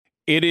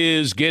It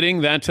is getting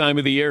that time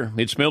of the year.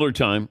 It's Miller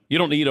time. You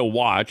don't need a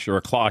watch or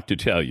a clock to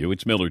tell you.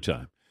 It's Miller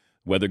time.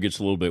 Weather gets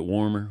a little bit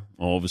warmer.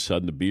 All of a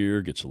sudden, the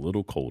beer gets a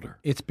little colder.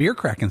 It's beer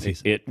cracking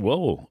season.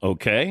 Whoa,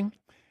 okay.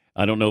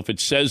 I don't know if it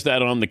says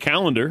that on the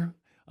calendar.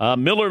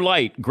 Miller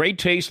Lite, great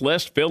taste,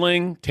 less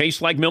filling,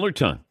 tastes like Miller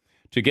time.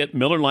 To get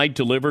Miller Lite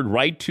delivered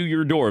right to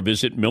your door,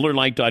 visit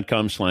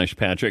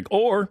MillerLite.com/Patrick,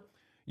 or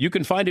you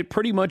can find it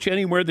pretty much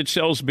anywhere that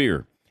sells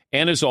beer.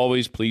 And as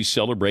always, please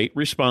celebrate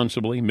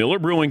responsibly. Miller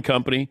Brewing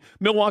Company,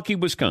 Milwaukee,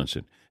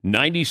 Wisconsin.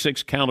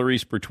 96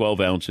 calories per 12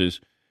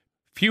 ounces.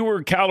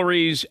 Fewer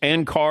calories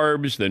and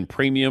carbs than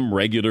premium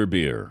regular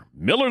beer.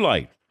 Miller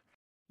Lite.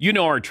 You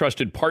know our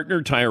trusted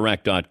partner,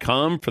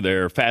 TireRack.com, for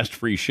their fast,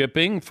 free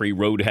shipping, free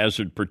road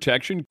hazard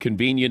protection,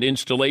 convenient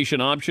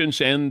installation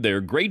options, and their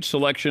great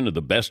selection of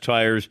the best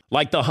tires,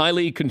 like the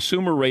highly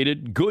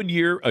consumer-rated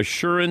Goodyear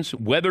Assurance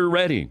Weather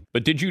Ready.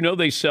 But did you know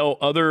they sell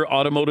other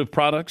automotive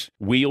products?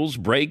 Wheels,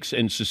 brakes,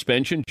 and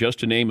suspension, just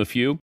to name a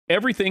few.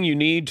 Everything you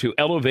need to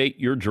elevate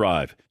your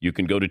drive. You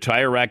can go to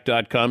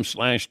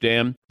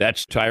TireRack.com/Dan.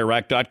 That's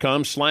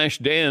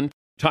TireRack.com/Dan.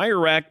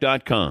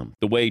 TireRack.com,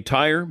 the way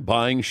tire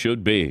buying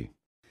should be.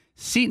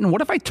 Seton,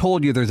 what if I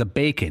told you there's a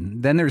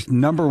bacon, then there's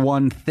number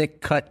one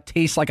thick cut,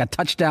 tastes like a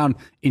touchdown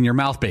in your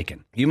mouth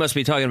bacon? You must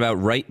be talking about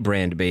Wright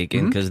brand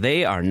bacon, because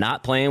they are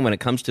not playing when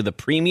it comes to the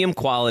premium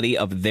quality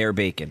of their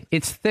bacon.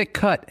 It's thick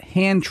cut,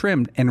 hand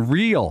trimmed, and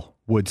real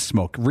wood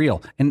smoke,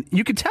 real. And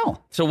you can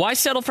tell. So why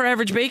settle for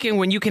average bacon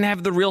when you can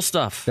have the real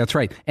stuff? That's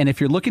right. And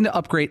if you're looking to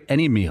upgrade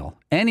any meal,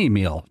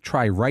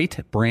 try Wright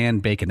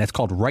brand bacon. That's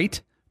called Wright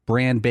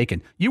brand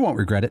bacon. You won't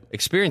regret it.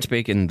 Experience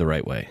bacon the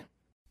right way.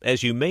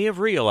 As you may have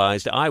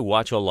realized, I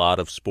watch a lot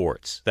of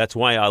sports. That's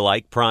why I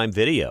like Prime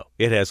Video.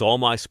 It has all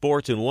my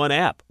sports in one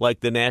app,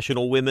 like the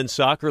National Women's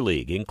Soccer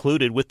League,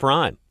 included with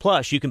Prime.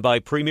 Plus, you can buy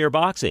Premier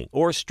Boxing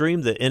or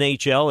stream the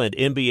NHL and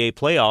NBA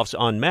playoffs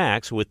on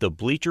Max with the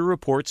Bleacher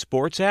Report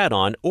Sports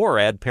add-on, or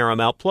add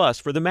Paramount Plus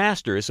for the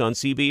Masters on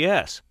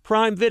CBS.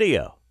 Prime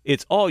Video.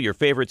 It's all your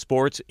favorite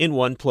sports in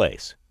one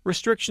place.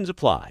 Restrictions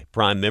apply.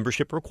 Prime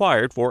membership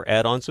required for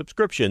add-on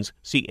subscriptions.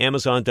 See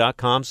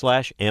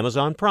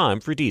Amazon.com/Amazon Prime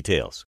for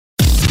details.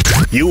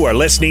 You are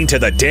listening to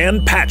the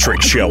Dan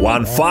Patrick Show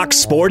on Fox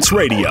Sports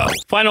Radio.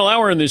 Final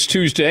hour on this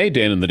Tuesday.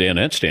 Dan and the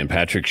Danettes, Dan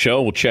Patrick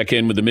Show. We'll check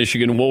in with the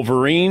Michigan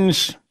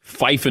Wolverines.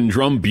 Fife and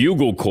Drum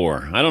Bugle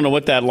Corps. I don't know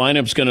what that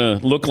lineup's going to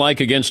look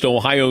like against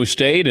Ohio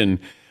State, and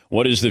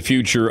what is the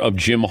future of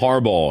Jim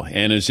Harbaugh,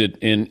 and is it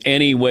in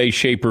any way,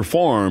 shape, or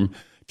form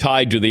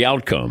tied to the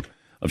outcome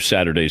of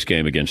Saturday's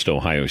game against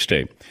Ohio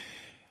State?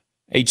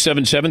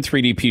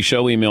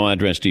 877-3DP-SHOW, email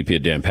address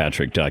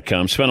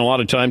dp@danpatrick.com. Spent a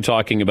lot of time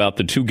talking about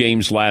the two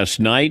games last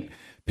night.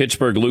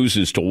 Pittsburgh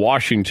loses to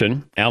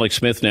Washington. Alex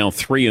Smith now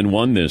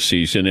 3-1 this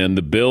season, and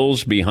the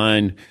Bills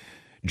behind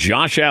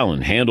Josh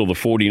Allen handle the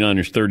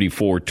 49ers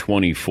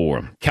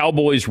 34-24.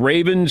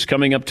 Cowboys-Ravens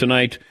coming up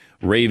tonight.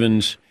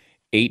 Ravens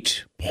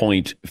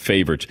 8-point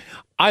favorites.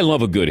 I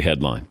love a good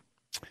headline.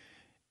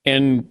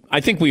 And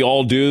I think we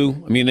all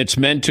do. I mean, it's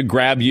meant to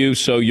grab you,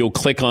 so you'll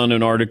click on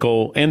an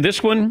article. And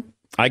this one,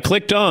 I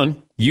clicked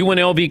on.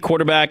 UNLV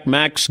quarterback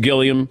Max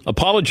Gilliam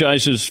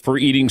apologizes for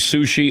eating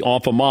sushi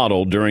off a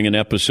model during an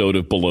episode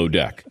of Below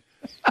Deck.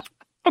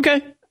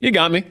 Okay, you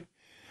got me.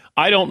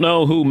 I don't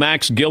know who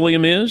Max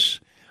Gilliam is.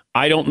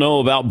 I don't know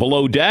about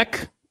Below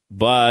Deck,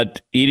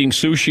 but eating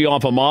sushi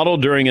off a model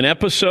during an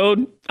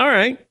episode? All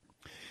right.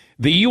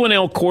 The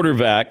UNLV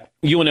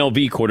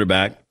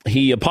quarterback,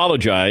 he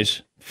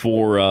apologized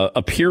for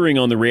appearing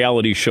on the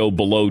reality show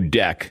Below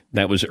Deck.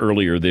 That was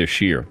earlier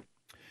this year.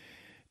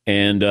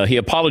 And he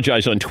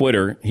apologized on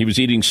Twitter. He was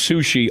eating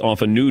sushi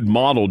off a nude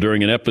model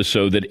during an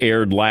episode that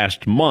aired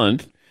last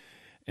month.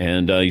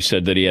 And he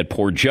said that he had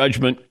poor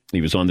judgment.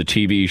 He was on the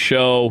TV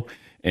show,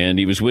 and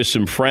he was with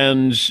some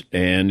friends,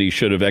 and he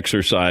should have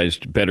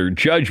exercised better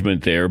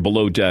judgment there.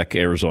 Below Deck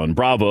airs on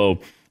Bravo.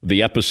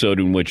 The episode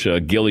in which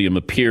Gilliam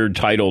appeared,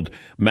 titled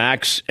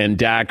Max and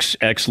Dak's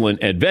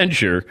Excellent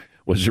Adventure,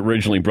 was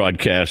originally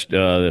broadcast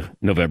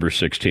November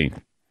 16th.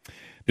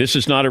 This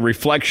is not a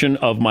reflection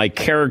of my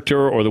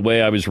character or the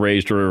way I was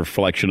raised, or a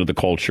reflection of the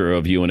culture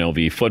of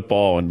UNLV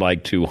football. I'd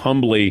like to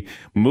humbly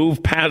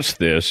move past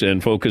this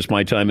and focus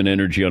my time and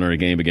energy on our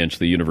game against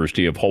the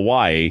University of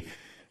Hawaii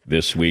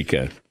this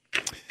weekend.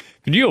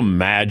 Could you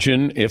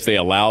imagine if they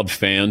allowed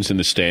fans in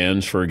the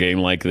stands for a game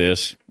like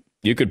this?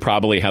 You could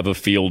probably have a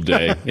field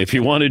day if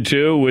you wanted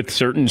to, with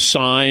certain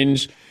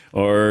signs,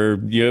 or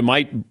you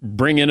might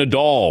bring in a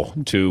doll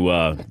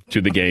to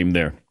the game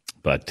there.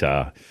 But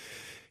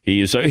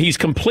he's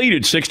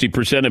completed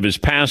 60% of his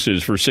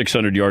passes for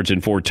 600 yards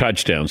and 4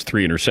 touchdowns,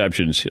 3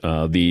 interceptions.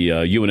 The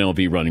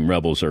UNLV Running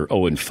Rebels are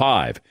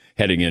 0-5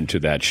 heading into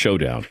that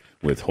showdown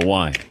with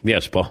Hawaii.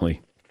 Yes, Paulie.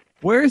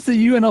 Where's the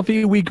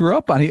UNLV we grew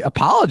up on? He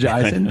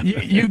apologized. And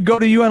you go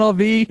to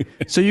UNLV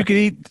so you can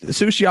eat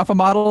sushi off a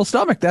model's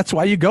stomach. That's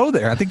why you go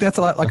there. I think that's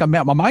like a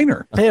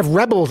minor. They have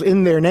rebels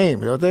in their name.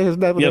 You know?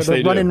 Yes, they're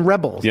they running do.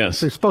 rebels. Yes.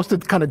 They're supposed to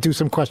kind of do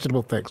some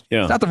questionable things.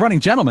 Yeah. It's not the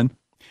running gentleman.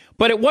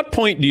 But at what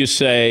point do you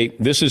say,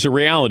 this is a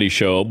reality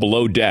show,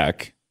 Below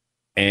Deck,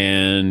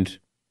 and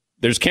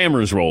there's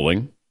cameras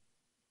rolling.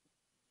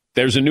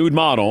 There's a nude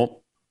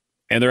model,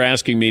 and they're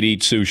asking me to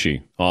eat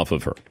sushi off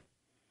of her.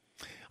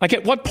 Like,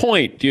 at what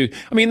point do you?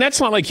 I mean, that's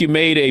not like you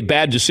made a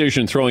bad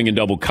decision throwing in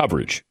double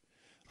coverage.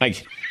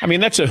 Like, I mean,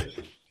 that's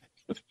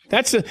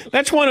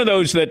one of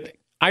those that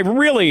I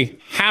really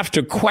have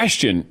to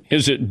question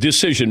his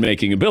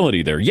decision-making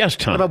ability there. Yes,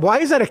 Tom. But why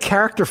is that a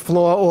character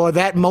flaw, or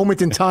that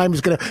moment in time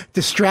is going to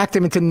distract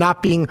him into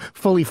not being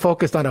fully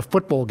focused on a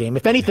football game?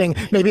 If anything,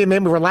 maybe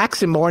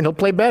relax him more and he'll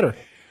play better.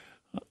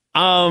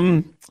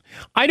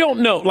 I don't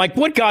know. Like,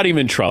 what got him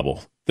in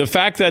trouble? The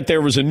fact that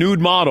there was a nude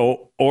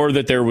model or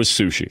that there was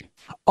sushi?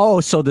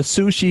 Oh, so the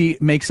sushi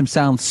makes him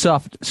sound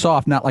soft,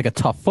 not like a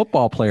tough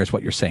football player is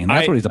what you're saying.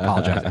 That's what he's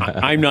apologizing.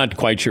 I'm not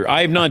quite sure.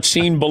 I have not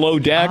seen Below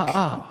Deck.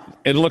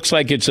 It looks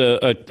like it's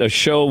a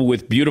show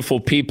with beautiful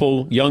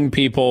people, young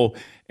people,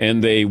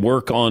 and they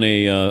work on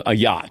a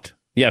yacht.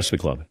 Yes,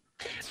 McLovin.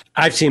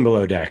 I've seen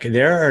Below Deck.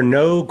 There are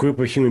no group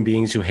of human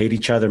beings who hate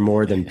each other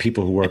more than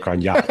people who work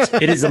on yachts.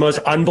 It is the most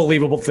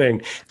unbelievable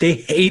thing. They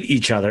hate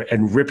each other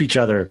and rip each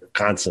other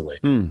constantly.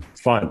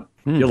 Fun.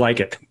 You'll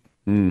like it.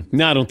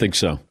 No, I don't think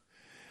so.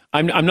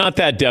 I'm not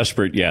that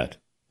desperate yet.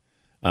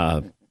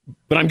 But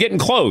I'm getting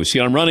close.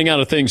 I'm running out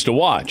of things to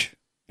watch.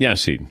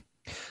 Yes, Eden.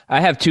 I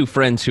have two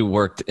friends who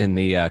worked in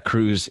the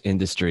cruise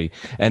industry,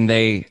 and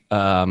they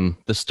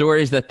the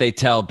stories that they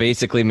tell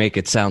basically make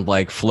it sound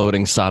like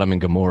floating Sodom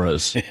and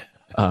Gomorrahs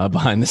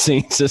behind the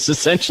scenes. Is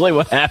essentially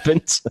what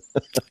happens.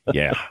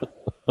 Yeah,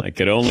 I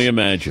could only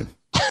imagine.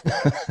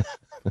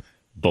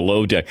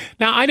 Below Deck.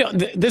 Now,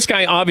 this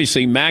guy,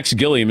 obviously, Max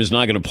Gilliam, is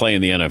not going to play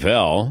in the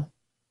NFL.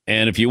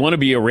 And if you want to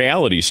be a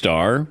reality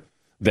star,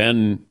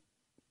 then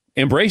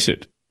embrace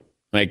it.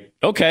 Like,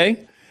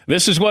 okay,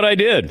 this is what I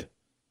did,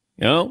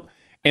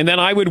 and then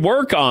I would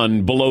work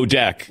on Below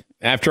Deck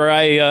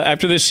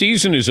after this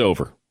season is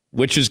over,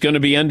 which is going to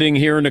be ending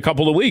here in a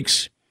couple of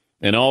weeks.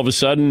 And all of a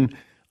sudden,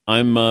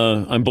 I'm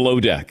Below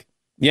Deck.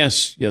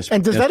 Yes.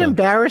 And does that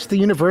embarrass the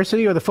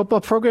university or the football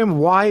program?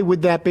 Why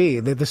would that be?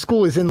 The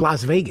school is in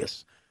Las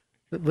Vegas.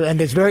 And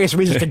there's various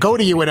reasons to go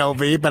to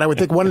UNLV, but I would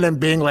think one of them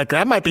being like,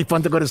 that might be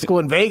fun to go to school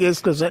in Vegas,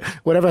 because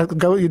whatever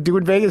you do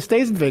in Vegas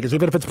stays in Vegas,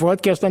 even if it's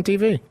broadcast on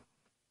TV.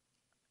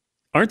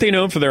 Aren't they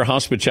known for their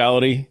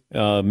hospitality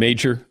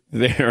major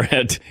there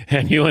at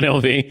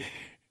UNLV?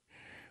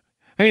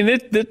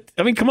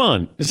 I mean, come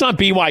on. It's not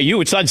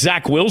BYU. It's not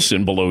Zach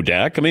Wilson Below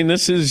Deck. I mean,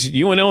 this is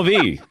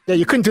UNLV. Yeah,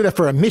 you couldn't do that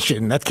for a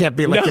mission. That can't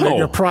be like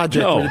your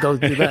project where you go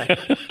do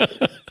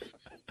that.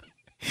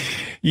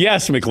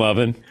 Yes,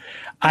 McLovin.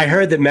 I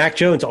heard that Mac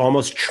Jones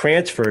almost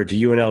transferred to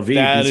UNLV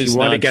because he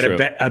wanted to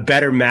get a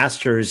better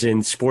master's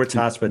in sports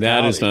hospitality.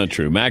 That is not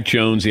true. Mac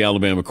Jones, the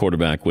Alabama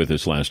quarterback, with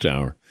us last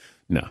hour.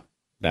 No,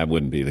 that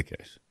wouldn't be the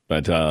case.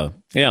 But,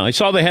 I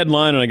saw the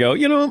headline and I go,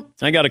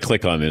 I got to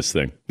click on this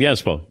thing.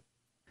 Yes, Paul.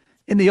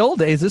 In the old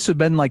days, this would have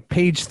been like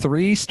page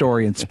 3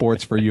 story in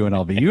sports for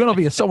UNLV.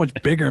 UNLV is so much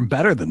bigger and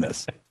better than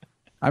this.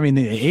 I mean,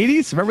 the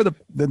 80s, remember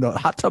the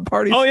hot tub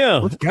parties? Oh, yeah.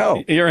 Let's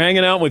go. You're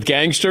hanging out with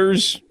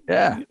gangsters.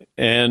 Yeah.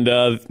 And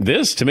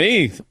this, to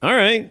me, all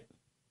right.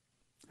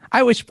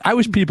 I wish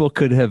people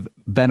could have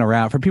been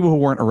around. For people who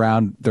weren't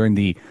around during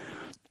the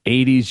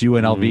 80s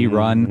UNLV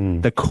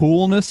run, the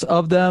coolness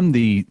of them,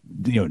 the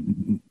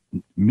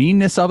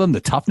meanness of them,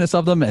 the toughness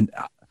of them, and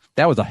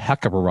that was a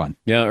heck of a run.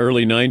 Yeah,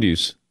 early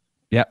 90s.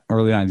 Yep,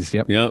 early 90s,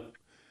 yep. Yep.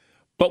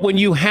 But when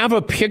you have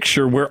a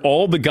picture where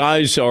all the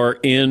guys are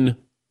in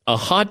a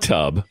hot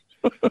tub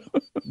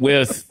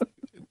with,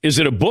 is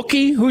it a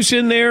bookie who's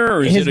in there?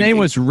 Or his name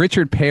was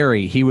Richard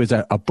Perry. He was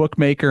a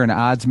bookmaker, an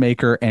odds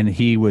maker, and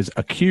he was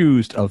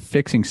accused of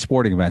fixing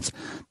sporting events.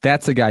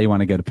 That's the guy you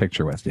want to get a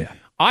picture with, yeah.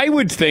 I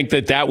would think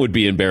that would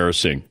be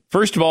embarrassing.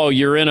 First of all,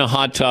 you're in a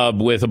hot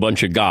tub with a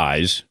bunch of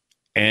guys,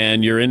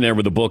 and you're in there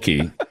with a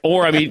bookie.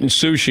 Or I'm eating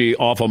sushi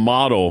off a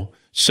model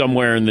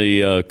somewhere in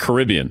the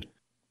Caribbean.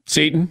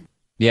 Seton?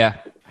 Yeah.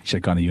 I should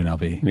have gone to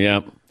UNLV. Yeah.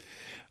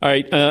 All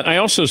right. I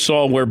also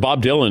saw where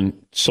Bob Dylan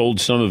sold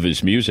some of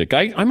his music.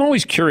 I'm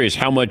always curious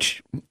how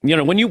much,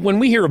 when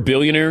we hear of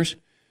billionaires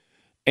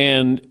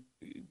and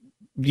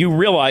you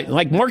realize,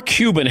 like, Mark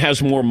Cuban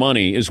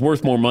is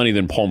worth more money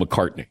than Paul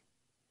McCartney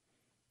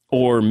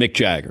or Mick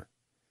Jagger,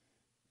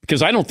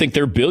 because I don't think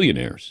they're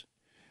billionaires.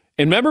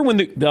 And remember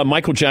when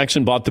Michael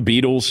Jackson bought the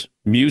Beatles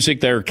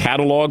music, their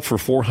catalog, for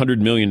 $400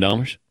 million?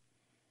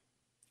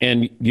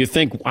 And you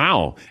think,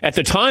 wow, at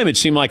the time it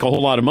seemed like a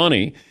whole lot of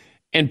money.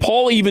 And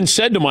Paul even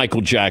said to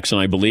Michael Jackson,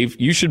 I believe,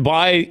 you should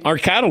buy our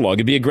catalog.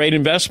 It'd be a great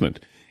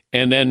investment.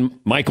 And then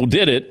Michael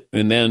did it.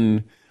 And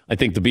then I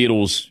think the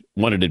Beatles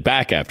wanted it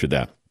back after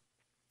that.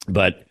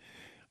 But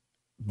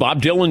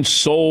Bob Dylan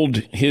sold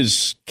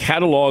his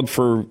catalog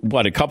for,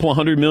 what, a couple of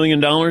 $100 million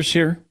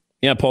here?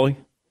 Yeah, Paulie?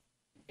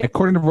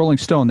 According to Rolling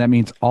Stone, that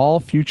means all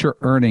future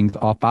earnings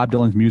off Bob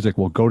Dylan's music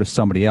will go to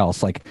somebody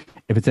else. Like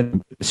if it's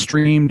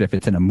streamed, if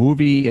it's in a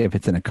movie, if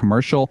it's in a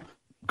commercial,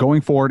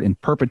 going forward in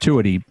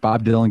perpetuity,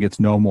 Bob Dylan gets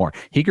no more.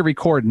 He could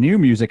record new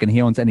music, and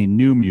he owns any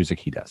new music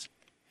he does.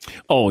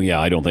 Oh, yeah,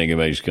 I don't think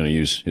anybody's going to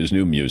use his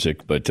new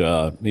music, but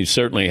he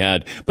certainly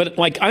had. But,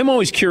 like, I'm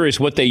always curious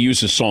what they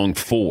use a song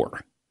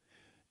for.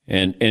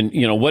 And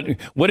you know,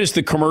 what is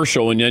the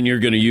commercial, and then you're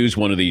going to use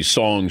one of these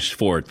songs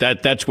for it.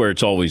 That's where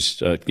it's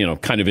always,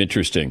 kind of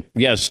interesting.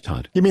 Yes,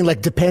 Todd? You mean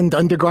like Depend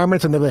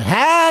undergarments and they're like,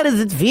 how does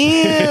it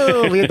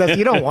feel?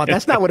 You don't want,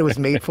 that's not what it was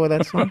made for,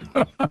 that song.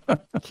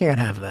 You can't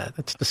have that.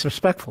 That's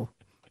disrespectful.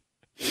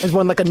 There's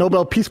one like a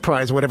Nobel Peace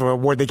Prize, whatever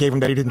award they gave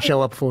him that he didn't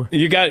show up for.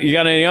 You got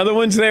any other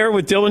ones there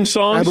with Dylan's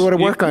songs? I would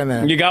work on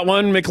that. You got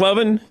one,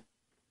 McLovin?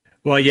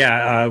 Well,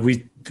 yeah,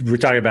 we're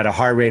talking about a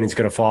hard rain is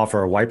going to fall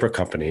for a wiper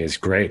company is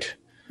great.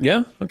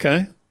 Yeah,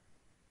 okay.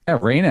 Yeah,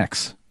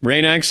 Rain-X.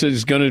 Rain-X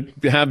is going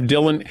to have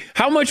Dylan.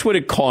 How much would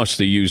it cost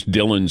to use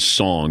Dylan's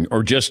song,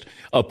 or just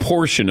a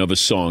portion of a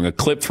song, a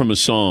clip from a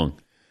song?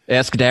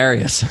 Ask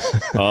Darius.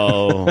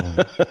 Oh,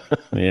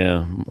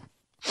 yeah.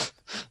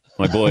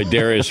 My boy,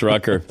 Darius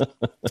Rucker.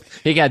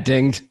 He got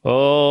dinged.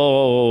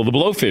 Oh, the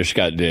Blowfish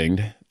got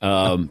dinged.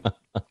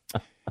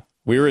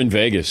 We were in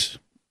Vegas,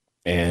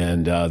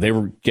 and they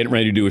were getting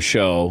ready to do a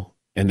show,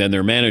 and then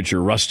their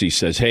manager, Rusty,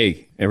 says,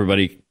 hey,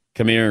 everybody,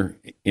 come here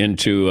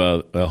into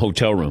a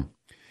hotel room.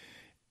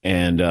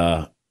 And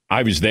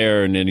I was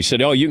there, and then he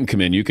said, oh, you can come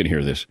in. You can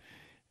hear this.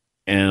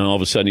 And all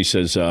of a sudden he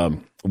says,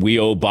 we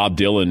owe Bob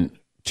Dylan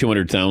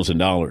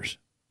 $200,000.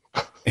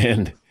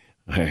 And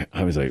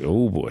I was like,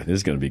 oh, boy, this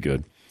is going to be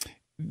good.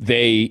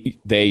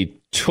 They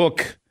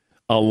took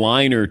a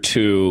line or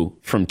two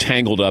from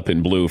Tangled Up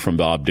in Blue from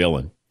Bob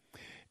Dylan.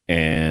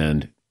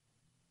 And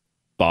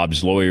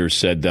Bob's lawyer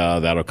said,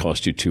 that'll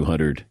cost you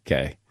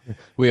 $200K.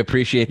 We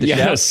appreciate the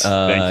yes,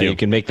 shout. Thank you. You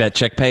can make that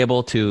check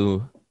payable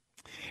to.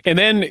 And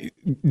then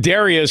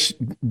Darius,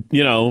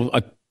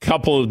 a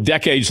couple of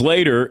decades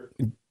later,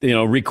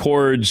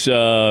 records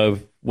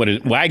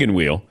Wagon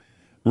Wheel,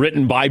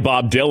 written by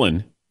Bob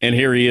Dylan, and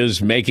here he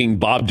is making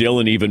Bob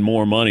Dylan even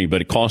more money.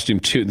 But it cost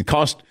Hootie and the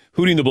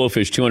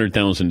Blowfish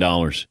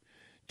 $200,000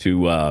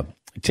 to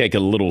take a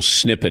little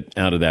snippet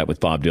out of that with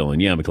Bob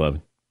Dylan. Yeah,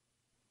 McLevin.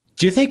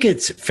 Do you think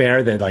it's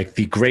fair that like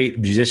the great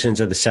musicians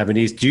of the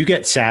 70s, do you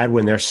get sad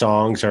when their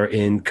songs are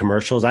in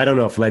commercials? I don't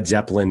know if Led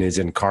Zeppelin is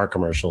in car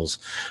commercials,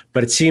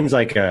 but it seems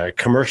like a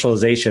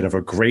commercialization of a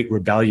great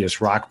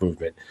rebellious rock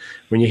movement.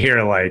 When you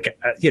hear like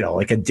a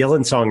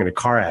Dylan song in a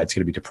car ad, it's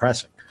going to be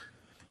depressing.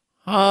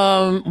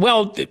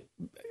 Well,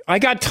 I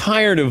got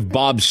tired of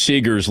Bob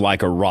Seger's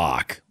Like a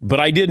Rock, but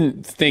I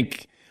didn't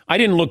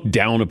look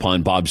down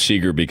upon Bob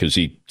Seger because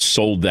he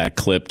sold that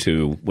clip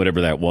to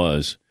whatever that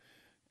was.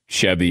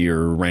 Chevy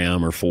or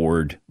Ram or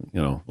Ford,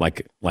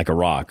 like a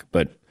rock.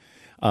 But,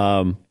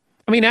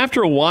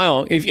 after a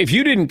while, if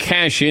you didn't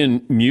cash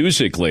in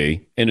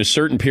musically in a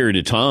certain period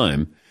of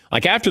time,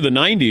 like after the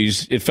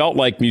 90s, it felt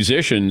like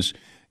musicians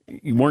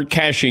weren't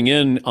cashing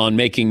in on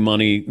making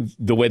money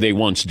the way they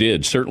once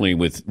did, certainly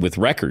with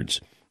records.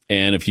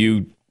 And if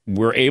you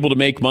were able to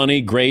make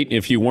money, great.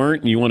 If you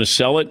weren't and you want to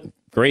sell it,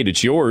 great,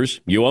 it's yours.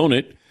 You own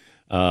it.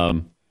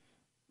 And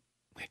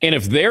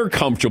if they're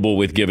comfortable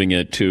with giving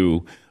it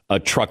to a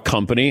truck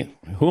company,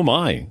 who am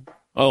I?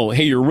 Oh,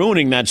 hey, you're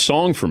ruining that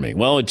song for me.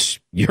 Well, it's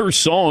your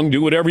song.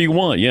 Do whatever you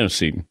want. Yeah,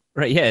 Seton.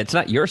 Right. Yeah, it's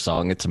not your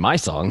song. It's my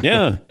song.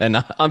 Yeah.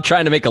 And I'm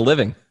trying to make a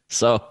living.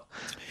 So,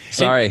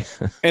 sorry.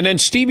 And then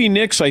Stevie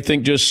Nicks, I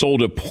think, just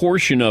sold a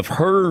portion of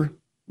her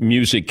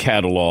music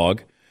catalog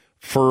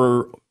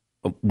for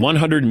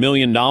 $100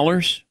 million.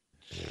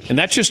 And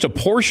that's just a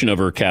portion of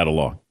her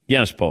catalog.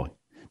 Yes, Paul.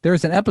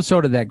 There's an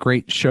episode of that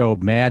great show,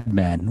 Mad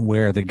Men,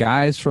 where the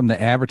guys from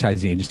the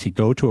advertising agency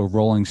go to a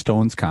Rolling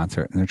Stones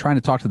concert, and they're trying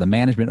to talk to the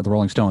management of the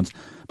Rolling Stones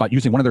about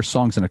using one of their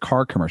songs in a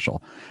car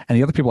commercial. And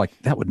the other people are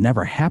like, that would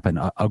never happen.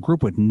 A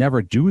group would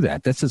never do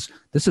that. This is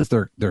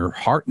their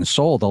heart and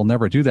soul. They'll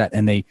never do that.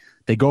 And they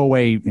go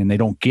away and they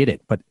don't get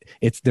it. But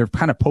they're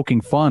kind of poking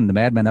fun, the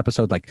Mad Men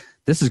episode, like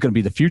this is going to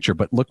be the future.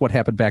 But look what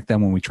happened back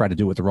then when we tried to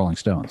do it with the Rolling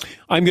Stones.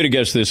 I'm going to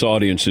guess this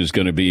audience is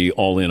going to be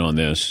all in on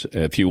this.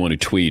 If you want to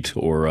tweet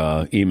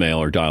or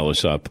email or dial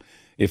us up,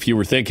 if you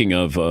were thinking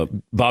of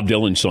Bob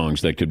Dylan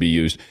songs that could be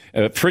used,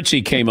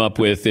 Fritzy came up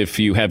with if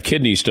you have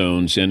kidney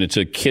stones and it's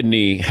a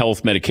kidney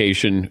health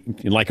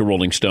medication, like a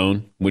Rolling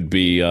Stone would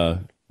be.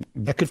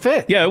 That could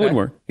fit. Yeah, it would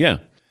work. Yeah.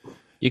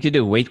 You could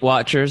do Weight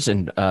Watchers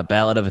and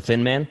Ballad of a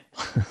Thin Man.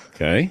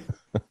 Okay.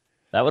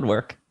 That would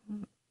work.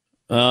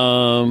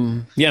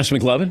 Yes,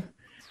 McLovin?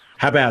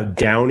 How about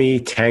Downey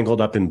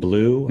Tangled Up in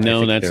Blue?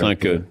 No, that's not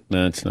good.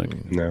 That's not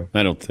good. No.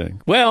 I don't think.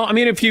 Well,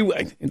 if you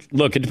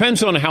look, it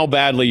depends on how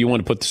badly you want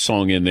to put the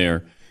song in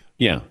there.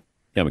 Yeah.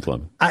 Yeah,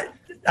 McLovin.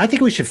 I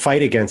think we should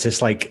fight against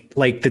this. Like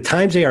the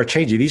times they are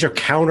changing. These are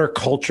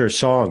counterculture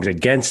songs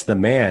against the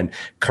man.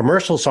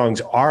 Commercial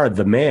songs are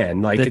the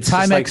man. Like the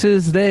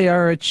Timexes, they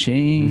are a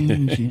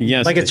change.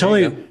 Yes. Like it's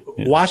totally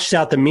washed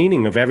out the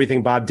meaning of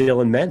everything Bob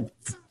Dylan meant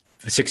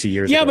 60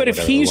 years ago. Yeah, but if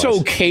he's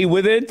okay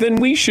with it, then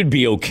we should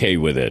be okay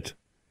with it.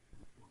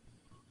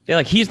 Yeah,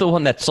 like he's the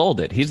one that sold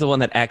it. He's the one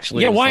that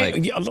actually. Yeah, why?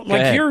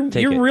 Ahead,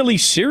 you're really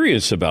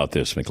serious about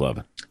this,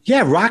 McLovin.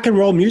 Yeah, rock and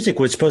roll music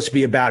was supposed to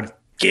be about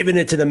giving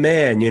it to the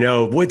man.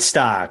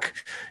 Woodstock.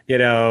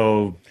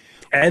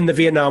 and the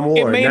Vietnam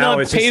War. It may now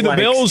not pay the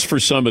bills for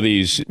some of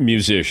these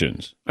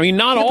musicians. I mean,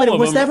 not all of them.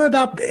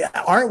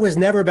 Art was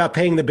never about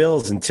paying the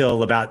bills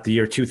until about the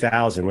year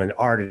 2000, when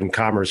art and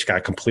commerce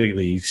got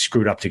completely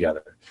screwed up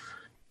together.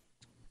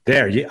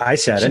 There, I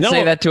said it.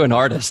 Say that to an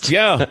artist.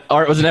 Yeah.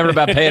 Art was never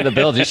about paying the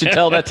bills. You should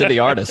tell that to the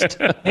artist.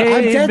 I'm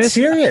dead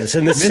serious.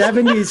 In the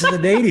 70s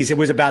and the 80s, it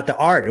was about the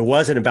art. It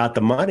wasn't about the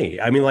money.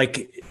 I mean,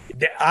 like,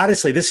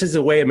 honestly, this is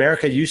the way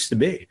America used to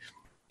be.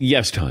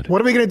 Yes, Todd.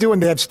 What are we going to do when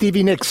they have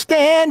Stevie Nicks?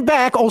 Stand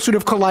back,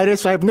 ulcerative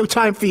colitis. I have no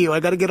time for you.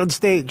 I got to get on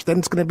stage. Then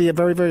it's going to be a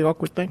very, very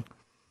awkward thing.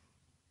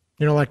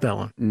 You don't like that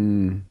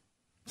one?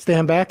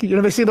 Stand back? You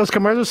never see those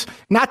commercials?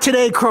 Not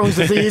today, Crohn's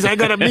disease. I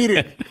got to meet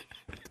it.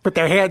 Put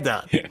their hand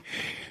down.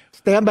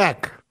 Stand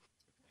back.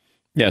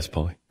 Yes,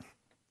 Paulie.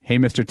 Hey,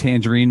 Mr.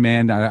 Tangerine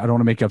Man, I don't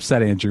want to make you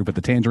upset, Andrew, but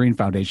the Tangerine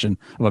Foundation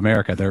of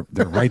America, they're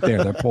right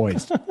there. They're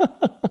poised.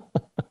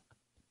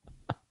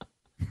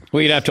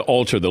 Well, you'd have to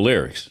alter the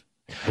lyrics.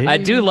 I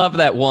do love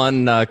that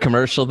one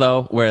commercial,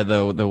 though, where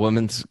the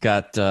woman's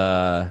got,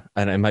 I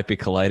don't know, it might be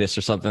colitis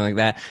or something like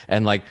that.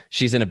 And, like,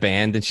 she's in a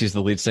band and she's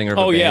the lead singer of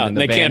a band. Yeah. And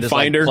the they band can't is,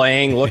 find like, her.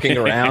 playing, looking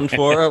around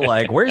for her.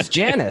 Like, where's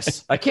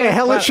Janice? I can't.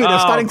 Hell is she? They're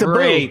starting to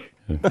boo.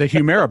 The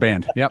Humira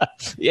band. Yep.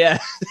 Yeah.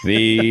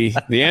 The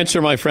answer,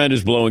 my friend,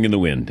 is blowing in the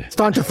wind. It's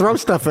time to throw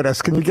stuff at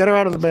us. Can you get her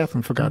out of the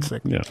bathroom, for God's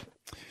sake? Yeah.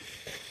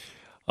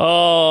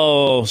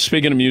 Oh,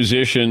 speaking of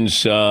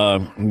musicians,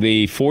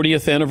 the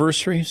 40th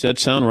anniversary, does that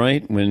sound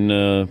right? When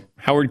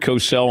Howard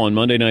Cosell on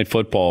Monday Night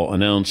Football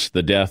announced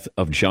the death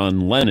of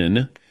John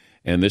Lennon,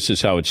 and this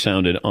is how it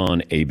sounded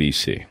on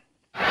ABC.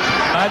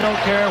 I don't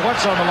care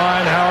what's on the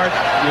line, Howard.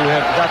 You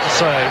have got to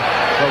say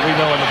what we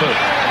know in the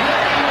booth.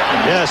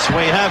 Yes,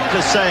 we have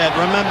to say it.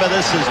 Remember,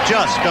 this is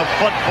just a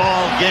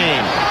football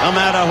game, no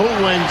matter who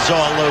wins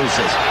or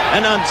loses.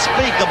 An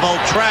unspeakable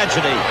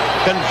tragedy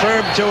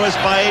confirmed to us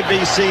by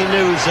ABC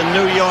News in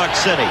New York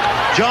City.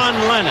 John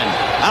Lennon,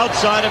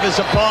 outside of his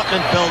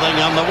apartment building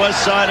on the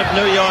west side of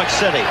New York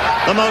City,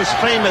 the most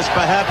famous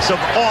perhaps of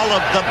all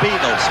of the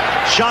Beatles,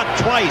 shot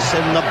twice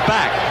in the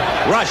back,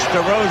 rushed to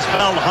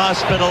Roosevelt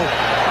Hospital,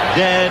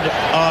 dead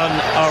on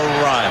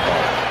arrival.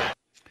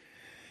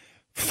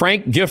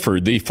 Frank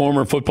Gifford, the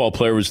former football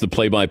player, was the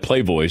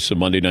play-by-play voice of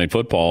Monday Night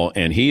Football,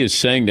 and he is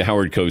saying to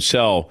Howard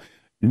Cosell,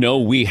 no,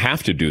 we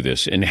have to do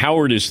this. And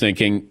Howard is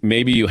thinking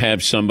maybe you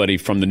have somebody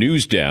from the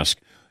news desk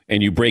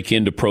and you break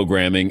into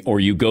programming or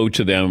you go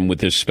to them with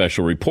this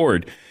special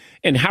report.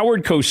 And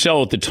Howard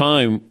Cosell at the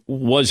time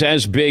was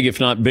as big, if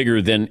not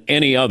bigger, than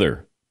any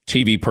other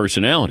TV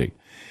personality.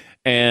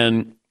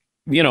 And,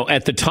 you know,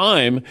 at the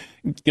time,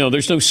 you know,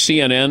 there's no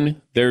CNN,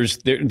 there's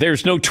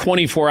no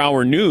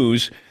 24-hour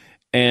news.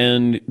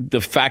 And the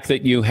fact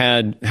that you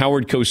had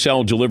Howard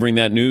Cosell delivering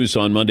that news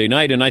on Monday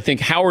night, and I think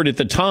Howard at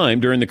the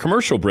time during the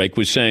commercial break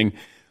was saying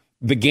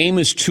the game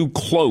is too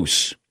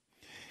close.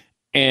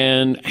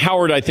 And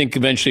Howard, I think,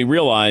 eventually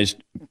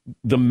realized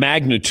the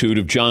magnitude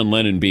of John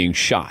Lennon being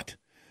shot,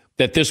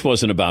 that this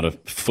wasn't about a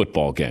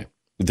football game.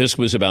 This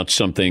was about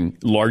something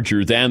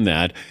larger than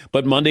that.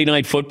 But Monday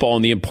Night Football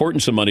and the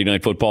importance of Monday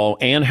Night Football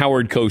and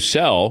Howard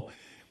Cosell,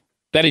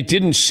 that it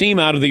didn't seem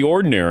out of the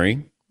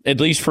ordinary, at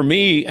least for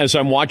me, as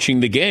I'm watching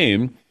the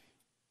game,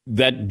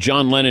 that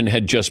John Lennon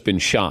had just been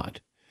shot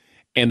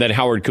and that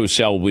Howard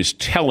Cosell was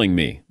telling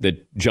me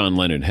that John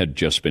Lennon had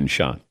just been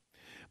shot.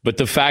 But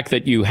the fact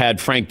that you had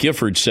Frank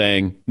Gifford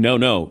saying,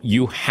 no,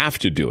 you have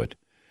to do it.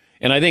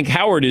 And I think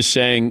Howard is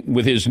saying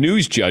with his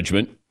news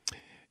judgment,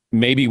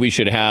 maybe we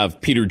should have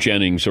Peter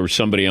Jennings or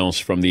somebody else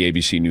from the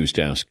ABC News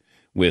desk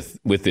with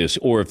this,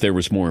 or if there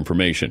was more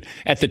information.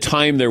 At the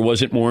time, there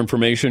wasn't more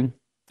information.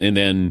 And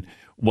then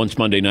once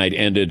Monday night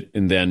ended,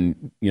 and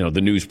then, you know,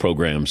 the news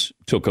programs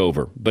took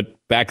over. But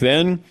back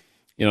then,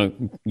 you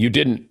know, you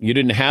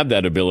didn't have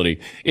that ability.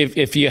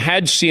 If you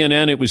had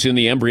CNN, it was in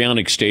the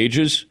embryonic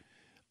stages,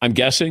 I'm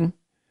guessing.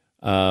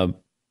 But,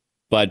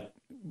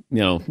 you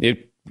know,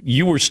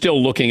 you were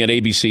still looking at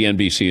ABC,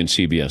 NBC, and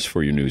CBS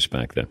for your news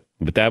back then.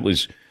 But that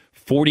was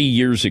 40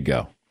 years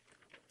ago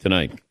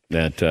tonight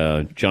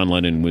that John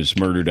Lennon was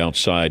murdered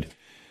outside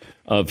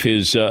of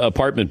his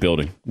apartment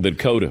building, the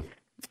Dakota.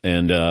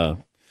 And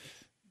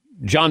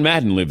John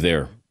Madden lived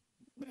there.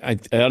 I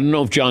don't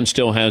know if John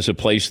still has a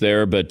place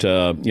there, but,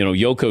 you know,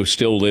 Yoko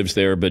still lives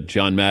there, but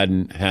John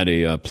Madden had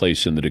a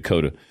place in the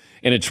Dakota.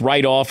 And it's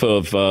right off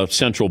of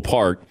Central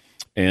Park.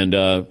 And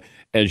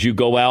as you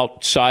go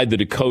outside the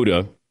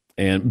Dakota,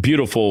 and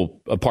beautiful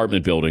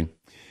apartment building,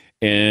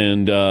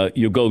 and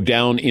you go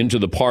down into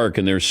the park,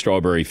 and there's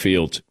strawberry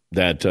fields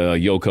that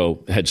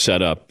Yoko had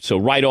set up. So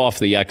right off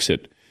the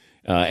exit,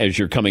 as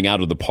you're coming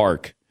out of the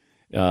park,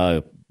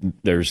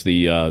 there's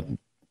the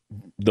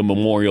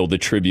memorial, the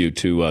tribute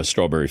to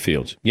Strawberry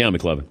Fields. Yeah,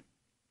 McLevin.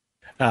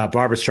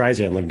 Barbara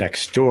Streisand lived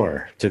next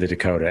door to the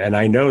Dakota, and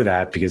I know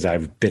that because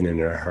I've been in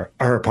her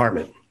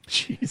apartment.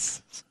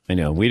 Jesus. I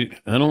know.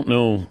 I don't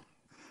know.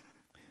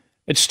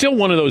 It's still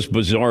one of those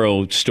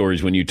bizarro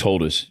stories when you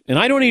told us. And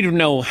I don't even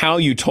know how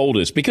you told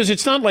us, because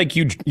it's not like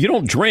you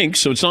don't drink,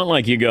 so it's not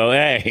like you go,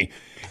 hey,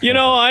 you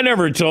know, I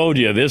never told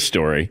you this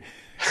story.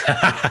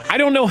 I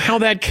don't know how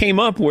that came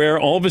up where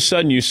all of a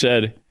sudden you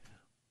said,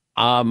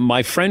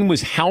 my friend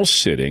was house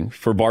sitting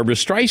for Barbra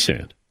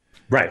Streisand.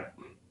 Right.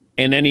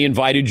 And then he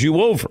invited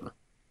you over.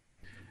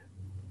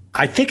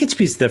 I think it's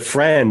because the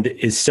friend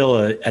is still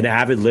an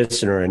avid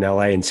listener in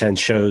LA and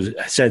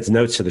sends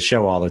notes to the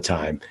show all the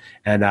time.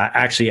 And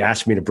actually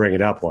asked me to bring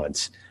it up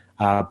once.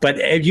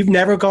 But you've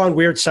never gone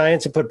weird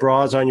science and put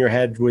bras on your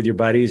head with your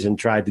buddies and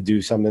tried to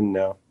do something?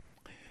 No.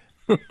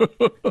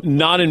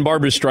 Not in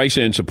Barbra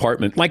Streisand's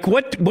apartment. Like,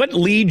 what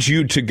leads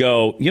you to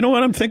go, you know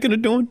what I'm thinking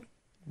of doing?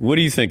 What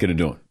are you thinking of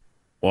doing?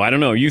 Well, I don't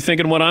know. Are you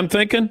thinking what I'm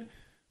thinking?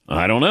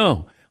 I don't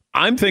know.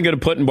 I'm thinking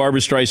of putting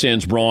Barbra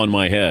Streisand's bra on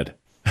my head.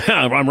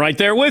 I'm right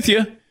there with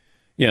you.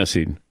 Yes,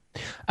 Eden.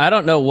 I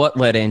don't know what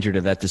led Andrew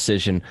to that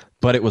decision,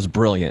 but it was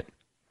brilliant.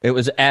 It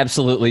was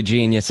absolutely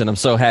genius, and I'm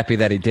so happy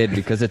that he did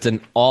because it's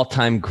an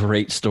all-time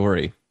great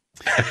story.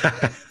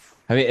 I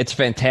mean, it's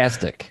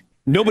fantastic.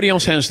 Nobody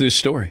else has this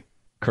story.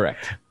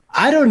 Correct.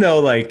 I don't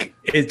know,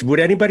 would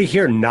anybody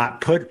here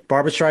not put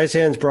Barbra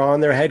Streisand's bra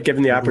on their head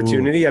given the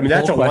opportunity? I mean,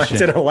 that's a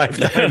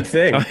once-in-a-lifetime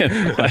thing.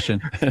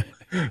 Question.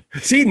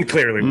 Seaton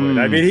clearly would.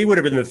 I mean, he would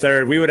have been the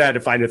third. We would have had to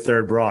find a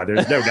third bra.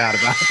 There's no doubt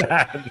about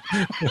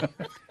that.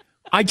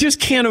 I just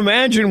can't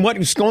imagine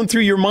what's going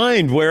through your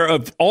mind where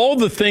of all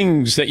the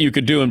things that you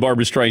could do in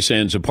Barbra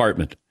Streisand's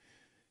apartment,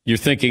 you're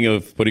thinking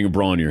of putting a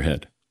bra on your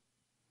head.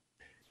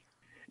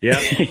 Yeah.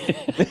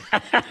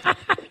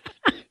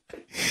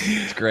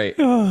 It's great.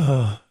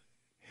 And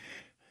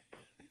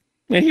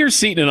here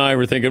Seaton and I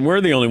were thinking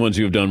we're the only ones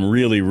who have done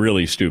really,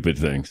 really stupid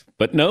things.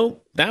 But no,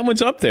 that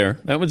one's up there.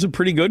 That one's a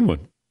pretty good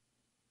one.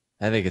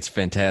 I think it's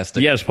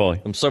fantastic. Yes,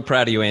 Paulie. I'm so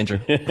proud of you, Andrew.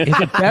 Is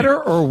it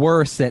better or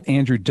worse that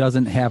Andrew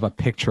doesn't have a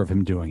picture of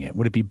him doing it?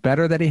 Would it be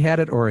better that he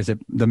had it, or is it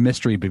the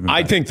mystery?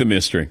 I think the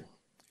mystery.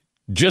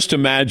 Just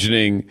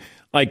imagining,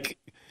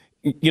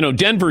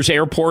 Denver's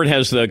airport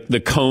has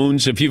the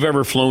cones. If you've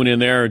ever flown in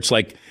there, it's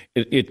like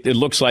it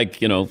looks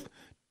like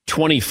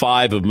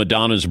 25 of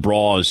Madonna's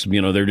bras.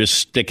 They're just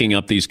sticking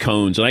up these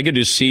cones, and I could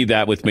just see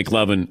that with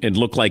McLovin. It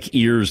looked like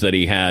ears that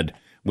he had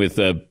with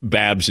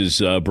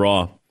Babs's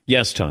bra.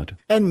 Yes, Todd.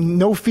 And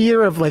no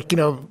fear of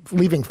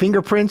leaving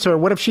fingerprints, or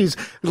what if she's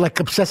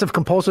obsessive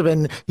compulsive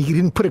and he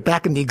didn't put it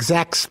back in the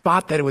exact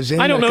spot that it was in?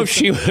 I don't know if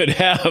she would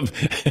have.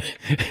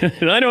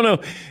 I don't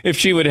know if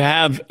she would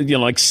have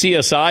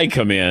CSI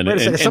come in. Wait a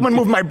second. Someone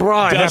moved my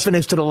bra half an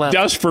inch to the left.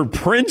 Just for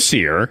prints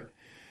here.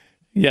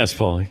 Yes,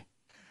 Paulie.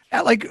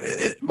 Yeah, like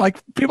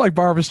people like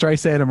Barbra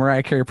Streisand and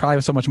Mariah Carey probably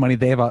have so much money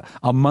they have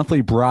a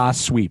monthly bra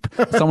sweep.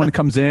 Someone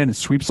comes in and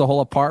sweeps the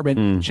whole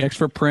apartment, checks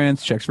for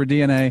prints, checks for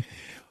DNA.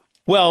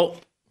 Well,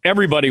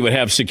 everybody would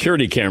have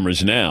security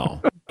cameras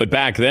now, but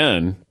back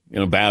then,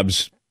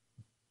 Babs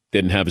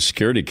didn't have a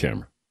security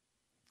camera.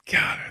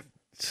 God,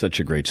 it's such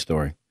a great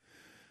story.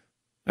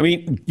 I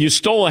mean, you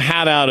stole a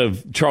hat out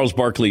of Charles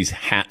Barkley's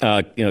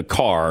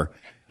car.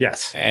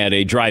 Yes. At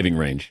a driving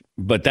range,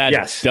 but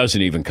that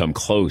doesn't even come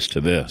close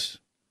to this.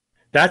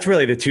 That's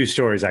really the two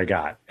stories I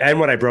got, and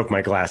when I broke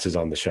my glasses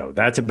on the show.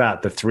 That's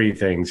about the three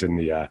things in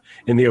the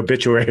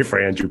obituary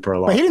for Andrew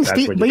Perloff. But he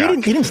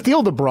didn't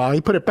steal the bra. He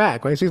put it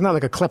back, right? So he's not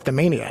like a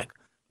kleptomaniac.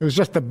 It was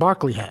just the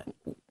Barkley hat.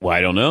 Well, I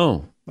don't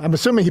know. I'm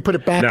assuming he put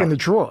it back in the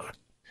drawer.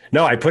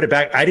 No, I put it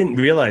back. I didn't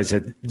realize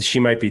that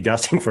she might be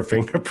dusting for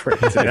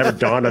fingerprints. It never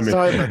dawned on me.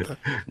 Sorry about that.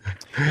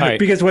 Right.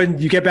 Because when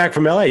you get back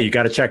from LA, you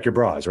got to check your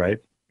bras, right?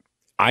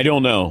 I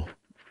don't know.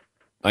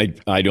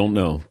 I don't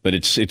know, but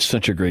it's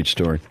such a great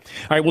story.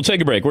 All right, we'll take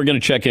a break. We're going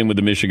to check in with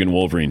the Michigan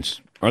Wolverines.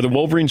 Are the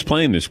Wolverines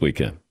playing this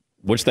weekend?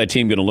 What's that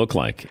team going to look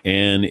like?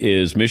 And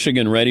is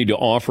Michigan ready to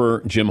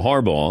offer Jim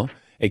Harbaugh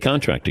a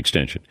contract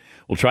extension?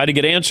 We'll try to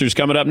get answers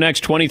coming up next,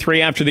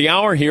 23 after the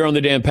hour, here on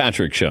the Dan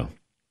Patrick Show.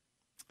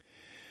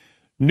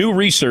 New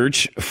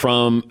research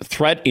from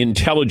threat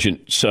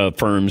intelligence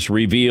firms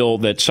reveal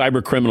that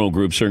cyber criminal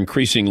groups are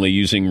increasingly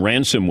using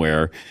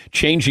ransomware,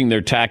 changing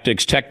their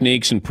tactics,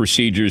 techniques, and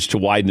procedures to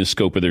widen the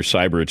scope of their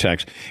cyber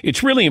attacks.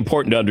 It's really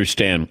important to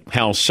understand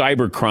how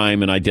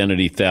cybercrime and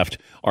identity theft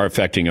are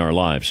affecting our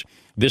lives.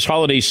 This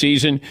holiday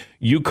season,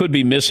 you could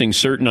be missing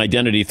certain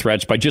identity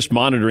threats by just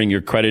monitoring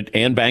your credit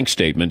and bank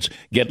statements.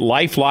 Get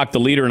LifeLock, the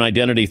leader in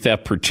identity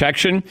theft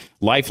protection.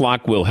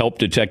 LifeLock will help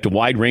detect a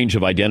wide range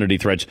of identity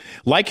threats,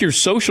 like your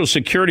social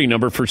security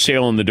number for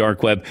sale on the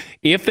dark web.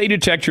 If they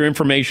detect your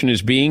information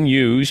is being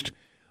used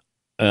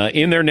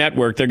in their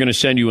network, they're going to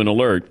send you an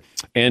alert.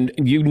 And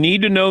you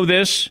need to know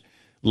this.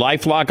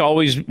 LifeLock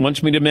always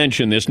wants me to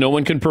mention this. No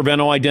one can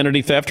prevent all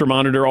identity theft or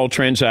monitor all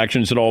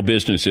transactions at all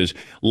businesses.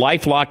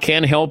 LifeLock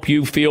can help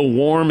you feel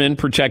warm and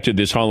protected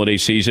this holiday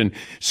season.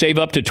 Save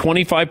up to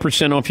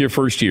 25% off your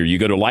first year. You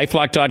go to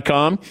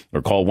LifeLock.com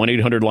or call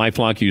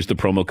 1-800-LifeLock. Use the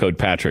promo code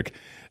Patrick.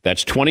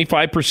 That's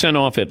 25%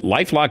 off at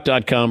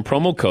LifeLock.com,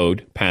 promo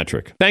code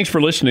Patrick. Thanks for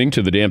listening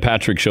to the Dan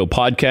Patrick Show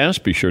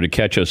podcast. Be sure to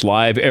catch us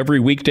live every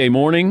weekday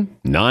morning,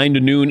 9 to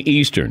noon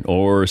Eastern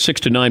or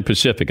 6 to 9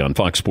 Pacific on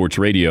Fox Sports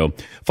Radio.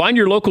 Find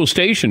your local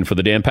station for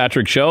the Dan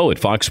Patrick Show at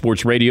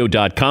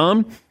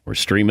foxsportsradio.com or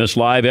stream us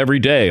live every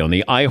day on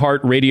the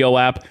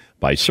iHeartRadio app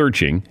by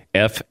searching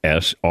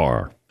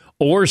FSR.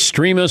 or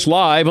stream us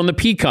live on the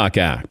Peacock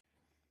app.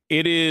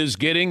 It is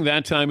getting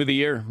that time of the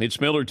year. It's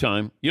Miller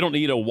time. You don't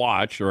need a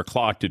watch or a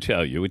clock to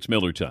tell you. It's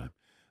Miller time.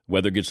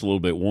 Weather gets a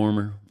little bit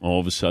warmer. All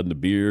of a sudden, the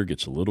beer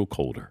gets a little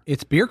colder.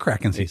 It's beer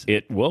cracking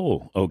season.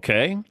 Whoa,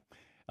 okay.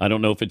 I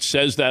don't know if it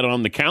says that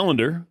on the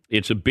calendar.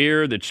 It's a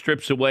beer that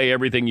strips away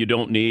everything you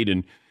don't need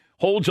and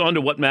holds on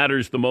to what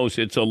matters the most.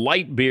 It's a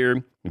light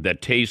beer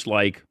that tastes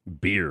like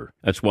beer.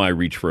 That's why I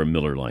reach for a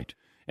Miller Lite.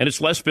 And it's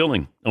less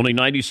filling, only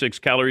 96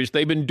 calories.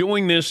 They've been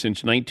doing this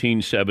since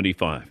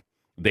 1975.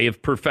 They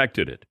have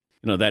perfected it.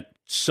 You know, that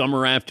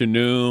summer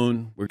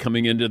afternoon, we're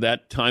coming into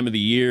that time of the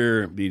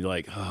year, be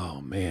like,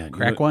 oh, man.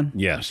 Crack one?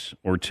 Yes,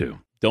 or two.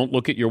 Don't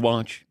look at your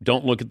watch.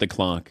 Don't look at the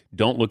clock.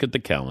 Don't look at the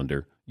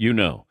calendar. You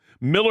know.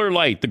 Miller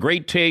Lite, the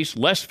great taste,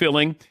 less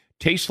filling,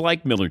 tastes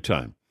like Miller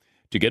time.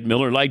 To get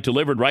Miller Lite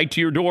delivered right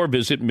to your door,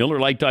 visit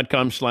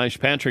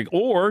MillerLite.com/Patrick,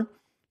 or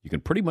you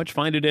can pretty much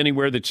find it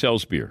anywhere that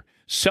sells beer.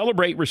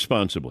 Celebrate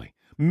responsibly.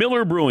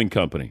 Miller Brewing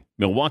Company,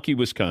 Milwaukee,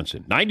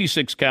 Wisconsin.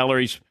 96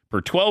 calories per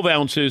 12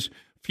 ounces,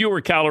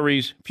 fewer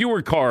calories,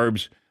 fewer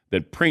carbs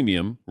than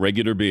premium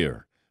regular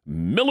beer.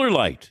 Miller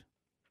Lite.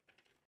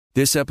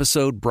 This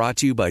episode brought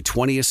to you by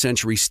 20th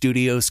Century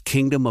Studios'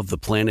 Kingdom of the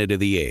Planet of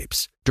the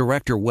Apes.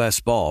 Director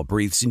Wes Ball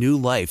breathes new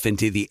life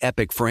into the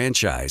epic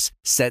franchise,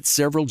 set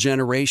several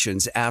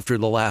generations after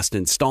the last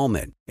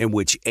installment, in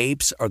which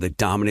apes are the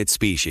dominant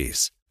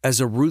species. As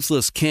a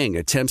ruthless king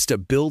attempts to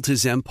build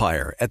his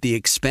empire at the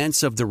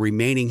expense of the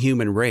remaining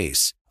human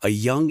race, a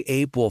young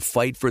ape will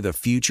fight for the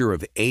future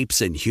of apes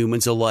and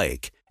humans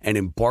alike and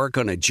embark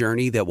on a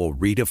journey that will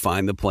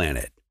redefine the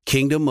planet.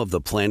 Kingdom of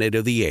the Planet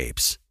of the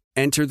Apes.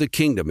 Enter the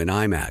kingdom in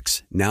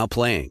IMAX, now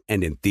playing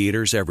and in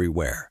theaters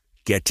everywhere.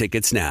 Get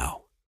tickets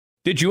now.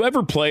 Did you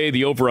ever play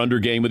the over-under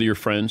game with your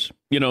friends?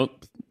 You know,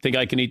 think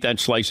I can eat that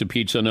slice of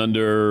pizza in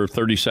under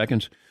 30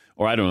 seconds?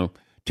 Or I don't know,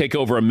 take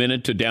over a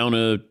minute to down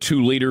a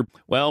 2-liter?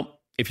 Well,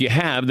 if you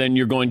have, then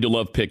you're going to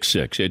love Pick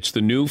Six. It's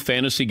the new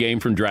fantasy game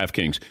from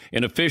DraftKings,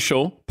 an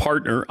official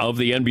partner of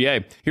the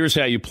NBA. Here's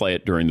how you play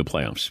it during the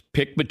playoffs.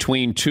 Pick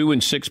between 2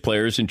 and 6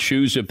 players and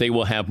choose if they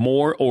will have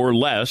more or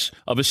less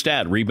of a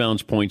stat,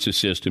 rebounds, points,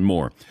 assists, and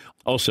more.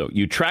 Also,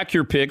 you track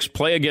your picks,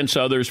 play against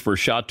others for a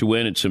shot to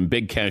win and some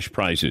big cash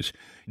prizes.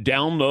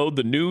 Download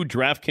the new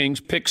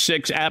DraftKings Pick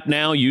 6 app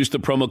now. Use the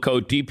promo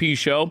code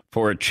DPSHOW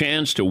for a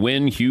chance to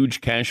win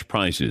huge cash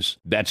prizes.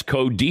 That's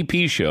code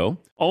DPSHOW.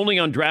 Only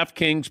on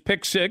DraftKings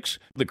Pick 6.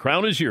 The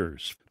crown is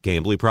yours.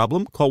 Gambling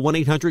problem? Call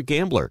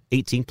 1-800-GAMBLER.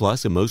 18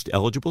 plus in most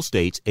eligible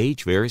states.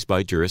 Age varies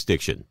by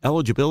jurisdiction.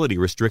 Eligibility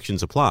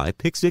restrictions apply.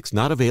 Pick 6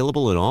 not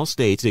available in all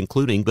states,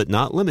 including but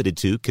not limited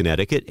to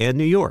Connecticut and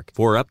New York.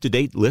 For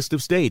up-to-date list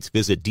of states,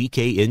 visit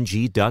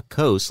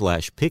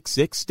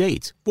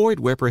dkng.co/pick6states. Void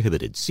where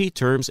prohibited. See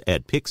terms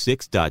at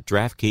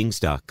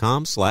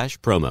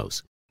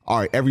pick6.draftkings.com/promos. All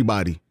right,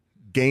 everybody,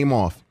 game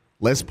off.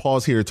 Let's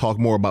pause here to talk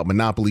more about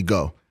Monopoly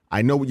Go.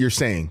 I know what you're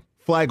saying.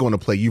 Flag on the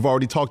play. You've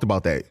already talked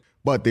about that.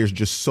 But there's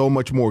just so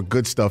much more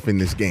good stuff in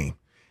this game.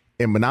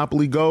 In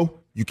Monopoly Go,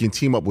 you can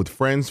team up with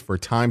friends for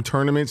time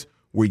tournaments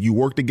where you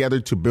work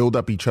together to build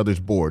up each other's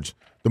boards.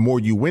 The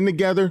more you win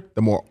together,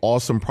 the more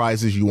awesome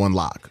prizes you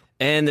unlock.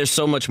 And there's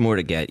so much more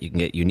to get. You can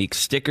get unique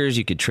stickers.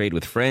 You could trade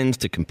with friends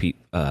to compete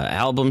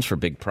albums for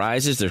big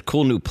prizes. There's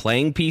cool new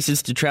playing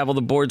pieces to travel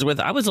the boards with.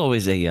 I was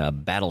always a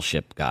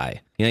Battleship guy.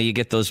 You know, you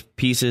get those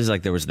pieces,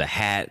 like there was the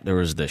hat, there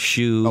was the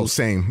shoe. Oh,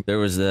 same. I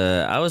was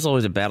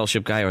always a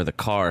Battleship guy, or the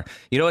car.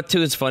 You know what,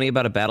 too, is funny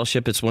about a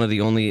Battleship? It's one of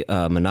the only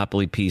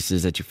Monopoly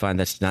pieces that you find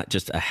that's not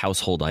just a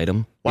household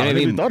item. Wow, You know I what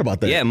never even thought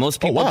about that. Yeah, most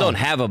people wow. don't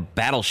have a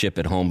Battleship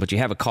at home, but you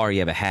have a car, you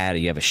have a hat,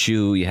 you have a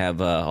shoe, you have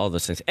all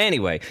those things.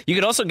 Anyway, you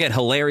could also get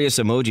hilarious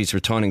emojis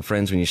for taunting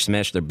friends when you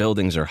smash their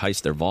buildings or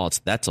heist their vaults.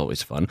 That's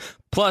always fun.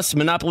 Plus,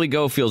 Monopoly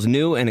Go feels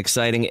new and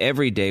exciting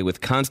every day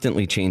with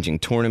constantly changing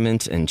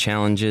tournaments and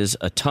challenges.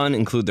 A ton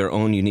include their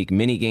own unique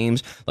mini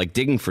games like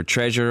digging for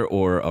treasure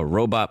or a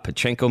robot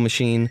Pachinko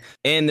machine.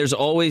 And there's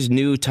always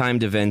new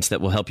timed events that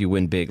will help you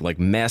win big, like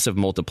massive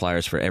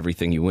multipliers for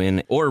everything you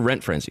win or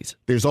rent frenzies.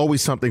 There's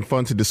always something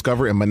fun to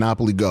discover in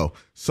Monopoly Go.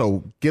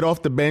 So get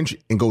off the bench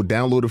and go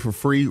download it for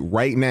free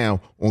right now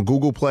on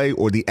Google Play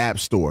or the App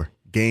Store.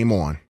 Game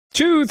on.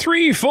 2,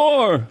 3,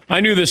 4. I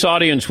knew this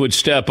audience would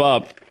step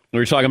up. We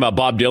were talking about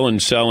Bob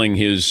Dylan selling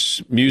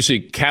his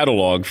music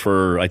catalog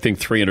for, I think,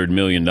 $300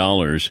 million.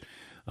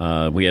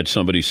 We had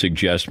somebody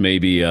suggest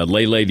maybe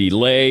Lay Lady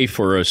Lay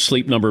for a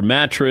Sleep Number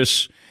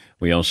mattress.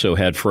 We also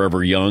had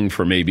Forever Young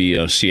for maybe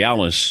a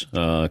Cialis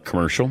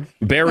commercial.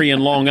 Barry in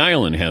Long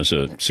Island has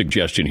a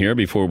suggestion here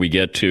before we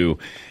get to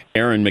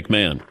Aaron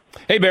McMann.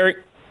 Hey, Barry.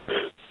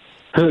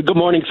 Good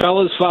morning,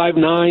 fellas.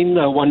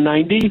 5'9",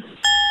 190.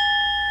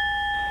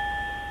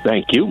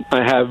 Thank you.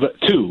 I have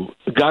 2.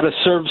 Gotta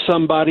serve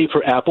somebody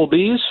for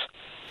Applebee's,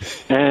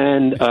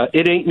 and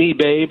It Ain't Me,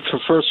 Babe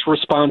for first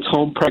response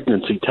home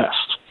pregnancy test.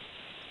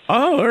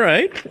 Oh, all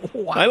right.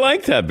 Wow. I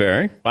like that,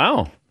 Barry.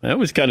 Wow. That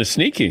was kind of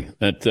sneaky,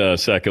 that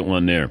second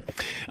one there.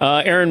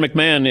 Aaron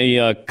McMann,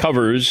 he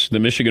covers the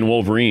Michigan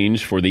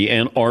Wolverines for the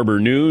Ann Arbor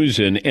News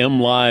and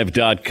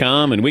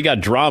MLive.com. And we got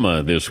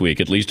drama this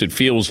week. At least it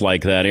feels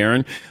like that,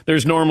 Aaron.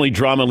 There's normally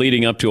drama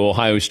leading up to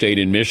Ohio State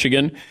and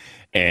Michigan.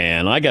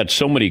 And I got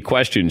so many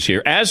questions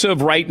here. As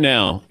of right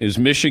now, is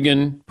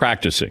Michigan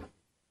practicing?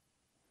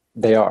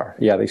 They are.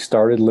 Yeah, they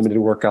started limited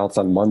workouts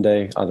on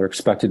Monday. They're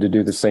expected to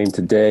do the same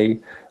today.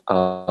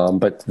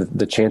 But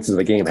the chances of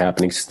the game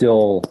happening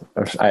still,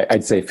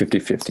 I'd say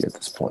 50-50 at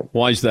this point.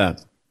 Why is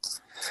that?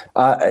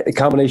 A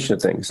combination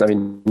of things. I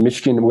mean,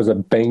 Michigan was a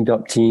banged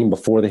up team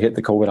before they hit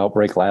the COVID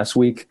outbreak last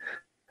week.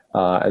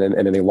 And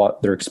then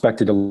they're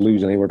expected to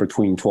lose anywhere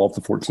between 12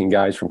 to 14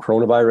 guys from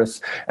coronavirus.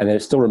 And then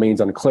it still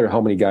remains unclear how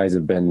many guys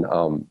have been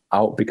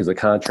out because of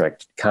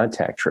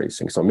contact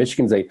tracing. So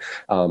Michigan's they're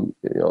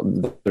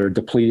a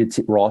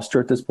depleted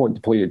roster at this point,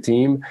 depleted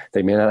team.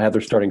 They may not have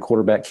their starting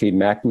quarterback, Cade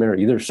McNamara,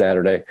 either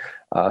Saturday.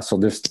 So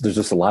there's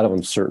just a lot of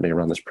uncertainty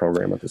around this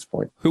program at this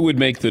point. Who would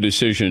make the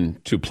decision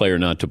to play or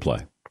not to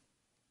play?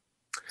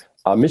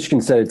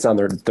 Michigan said it's on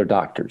their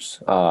doctors.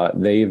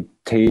 They've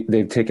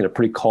taken a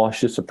pretty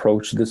cautious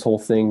approach to this whole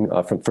thing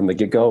from the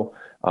get-go.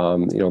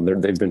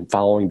 They've been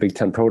following Big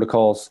Ten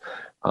protocols,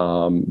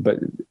 but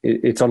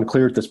it's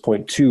unclear at this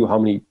point too how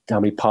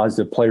many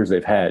positive players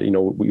they've had.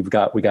 We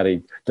got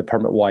a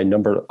department-wide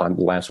number on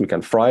last week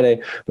on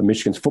Friday, but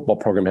Michigan's football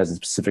program hasn't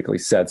specifically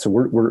said. So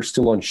we're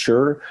still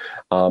unsure.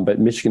 But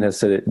Michigan has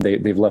said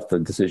they've left the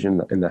decision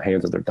in the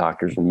hands of their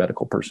doctors and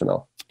medical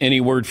personnel.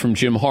 Any word from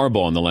Jim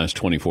Harbaugh in the last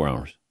 24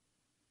 hours?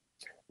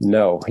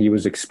 No, he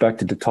was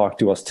expected to talk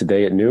to us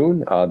today at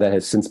noon. That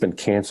has since been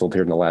canceled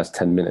here in the last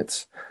 10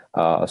 minutes.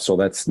 So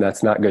that's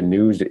not good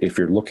news if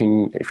you're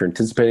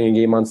anticipating a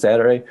game on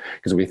Saturday,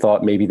 because we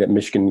thought maybe that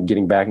Michigan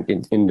getting back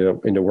into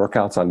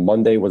workouts on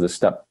Monday was a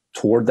step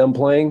toward them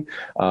playing.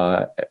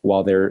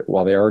 While they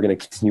are going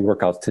to continue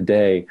workouts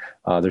today,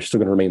 they're still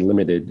going to remain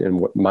limited.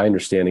 And what my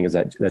understanding is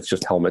that that's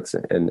just helmets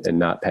and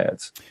not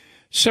pads.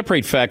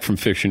 Separate fact from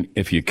fiction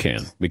if you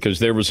can, because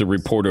there was a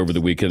report over the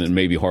weekend that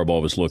maybe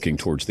Harbaugh was looking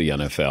towards the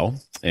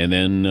NFL. And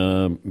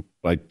then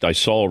I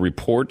saw a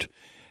report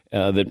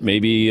that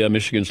maybe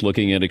Michigan's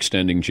looking at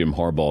extending Jim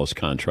Harbaugh's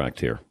contract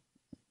here.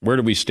 Where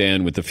do we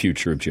stand with the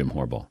future of Jim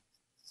Harbaugh?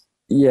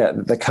 Yeah,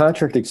 the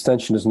contract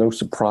extension is no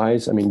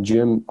surprise. I mean,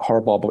 Jim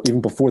Harbaugh,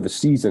 even before the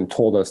season,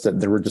 told us that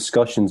there were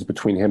discussions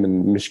between him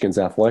and Michigan's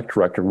athletic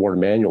director, Warren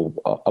Manuel,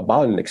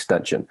 about an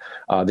extension.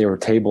 They were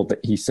tabled,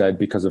 he said,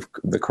 because of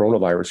the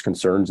coronavirus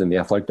concerns and the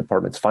athletic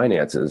department's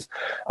finances.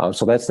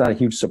 So that's not a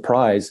huge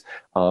surprise.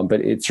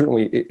 But it's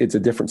a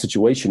different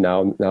situation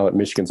now. Now that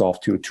Michigan's off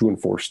to a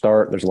 2-4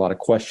 start, there's a lot of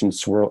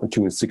questions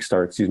 2-6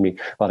 start. Excuse me,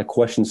 a lot of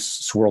questions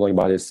swirling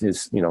about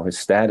his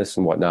status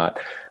and whatnot.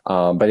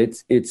 But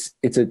it's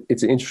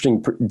an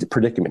interesting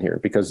predicament here,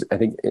 because I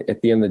think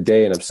at the end of the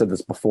day, and I've said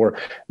this before,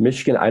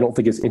 Michigan I don't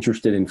think is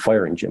interested in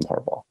firing Jim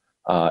Harbaugh.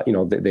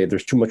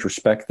 There's too much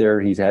respect there.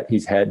 He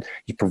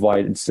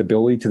provided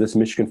stability to this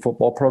Michigan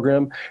football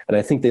program, and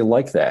I think they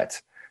like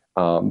that.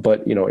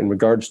 But in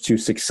regards to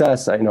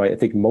success, I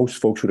think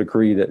most folks would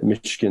agree that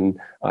Michigan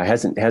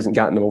hasn't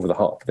gotten them over the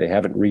hump. They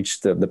haven't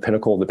reached the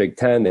pinnacle of the Big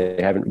Ten. They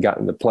haven't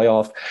gotten the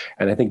playoff,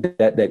 and I think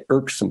that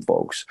irks some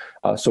folks.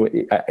 So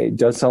it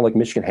does sound like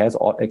Michigan has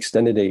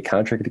extended a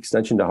contract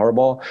extension to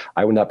Harbaugh.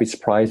 I would not be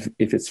surprised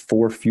if it's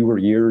 4 fewer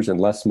years and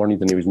less money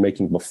than he was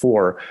making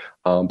before.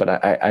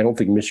 But I don't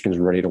think Michigan's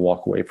ready to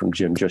walk away from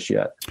Jim just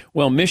yet.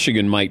 Well,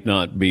 Michigan might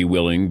not be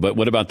willing, but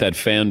what about that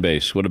fan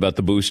base? What about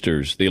the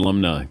boosters, the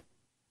alumni?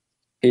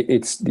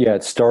 It's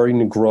starting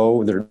to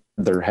grow.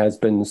 There has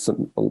been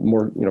some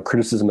more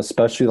criticism,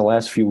 especially the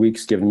last few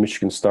weeks, given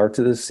Michigan's start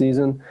to this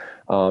season.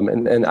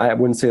 And I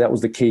wouldn't say that was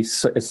the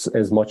case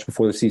as much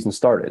before the season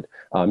started.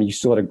 You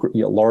still had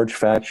a large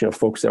faction of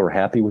folks that were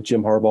happy with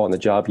Jim Harbaugh and the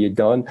job he had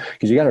done.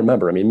 Because you got to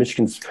remember,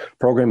 Michigan's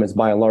program has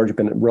by and large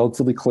been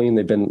relatively clean.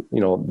 They've been,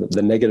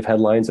 the negative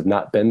headlines have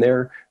not been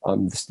there.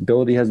 The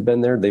stability has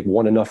been there. They've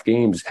won enough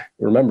games.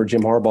 Remember,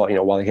 Jim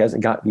Harbaugh, while he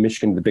hasn't gotten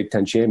Michigan to the Big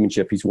Ten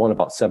championship, he's won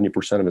about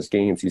 70% of his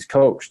games he's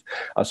coached.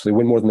 So they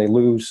win more than they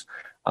lose.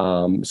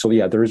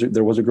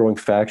 There was a growing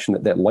faction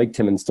that liked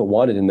him and still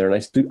wanted him there,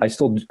 and I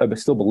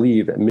still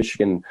believe that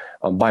Michigan,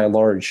 by and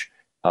large,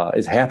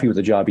 is happy with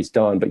the job he's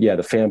done. But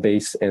the fan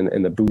base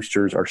and the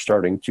boosters are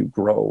starting to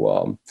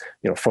grow,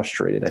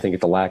 frustrated. I think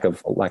at the lack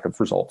of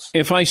results.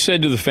 If I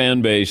said to the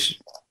fan base,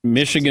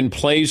 Michigan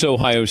plays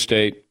Ohio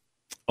State,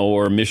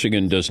 or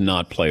Michigan does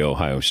not play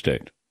Ohio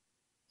State,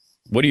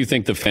 what do you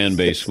think the fan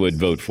base would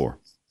vote for?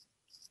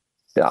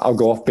 I'll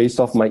go based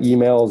off my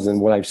emails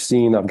and what I've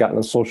seen, I've gotten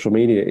on social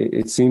media.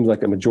 It seems like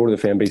the majority of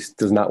the fan base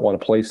does not want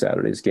to play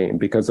Saturday's game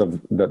because of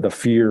the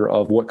fear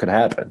of what could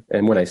happen.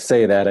 And when I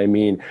say that, I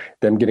mean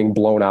them getting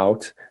blown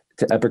out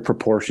to epic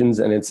proportions.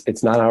 And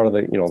it's not out of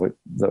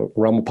the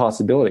realm of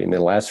possibility. In the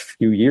last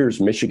few years,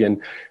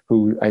 Michigan,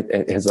 who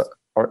has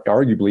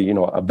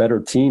arguably a better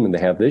team than they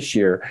have this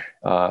year,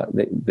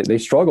 they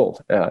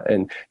struggled.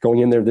 And going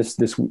in there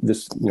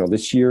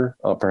this year,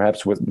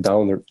 perhaps with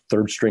down their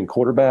third string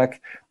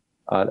quarterback,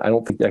 I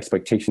don't think the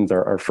expectations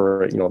are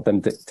for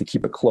them to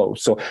keep it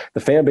close. So the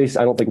fan base,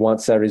 I don't think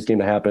wants Saturday's game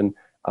to happen.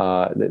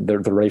 They're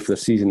ready for the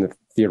season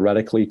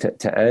theoretically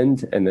to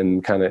end, and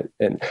then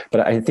but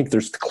I think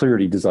there's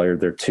clarity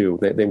desired there too.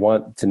 They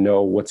want to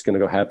know what's going to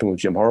go happen with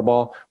Jim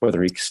Harbaugh,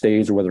 whether he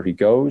stays or whether he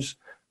goes.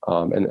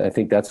 And I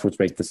think that's what's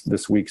make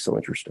this week so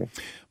interesting.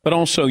 But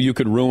also, you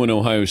could ruin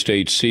Ohio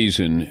State's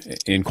season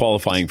in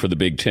qualifying for the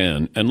Big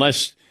Ten,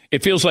 unless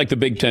it feels like the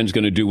Big Ten is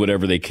going to do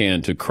whatever they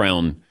can to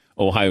crown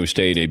Ohio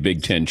State a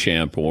Big Ten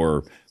champ,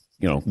 or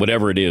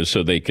whatever it is,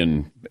 so they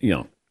can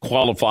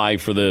qualify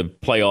for the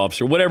playoffs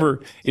or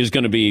whatever is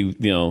going to be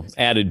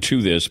added to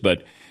this.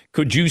 But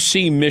could you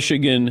see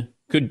Michigan?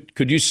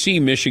 Could you see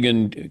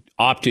Michigan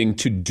opting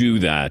to do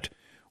that,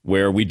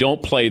 where we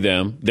don't play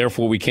them,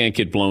 therefore we can't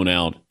get blown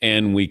out,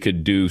 and we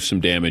could do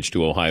some damage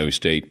to Ohio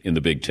State in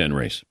the Big Ten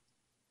race?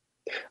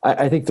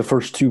 I think the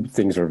first two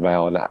things are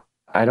valid.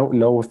 I don't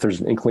know if there's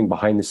an inkling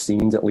behind the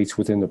scenes, at least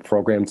within the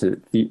program, to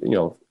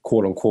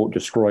quote unquote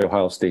destroy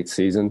Ohio State's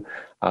season.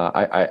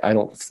 I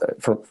don't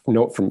from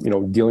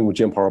dealing with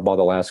Jim Harbaugh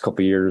the last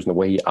couple of years and the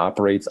way he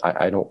operates.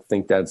 I don't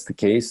think that's the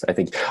case. I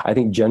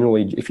think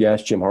generally, if you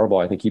ask Jim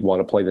Harbaugh, I think he'd want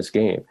to play this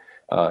game.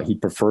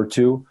 He'd prefer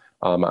to.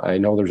 I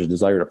know there's a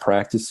desire to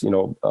practice,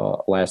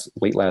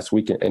 late last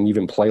week and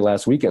even play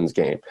last weekend's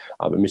game.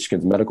 But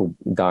Michigan's medical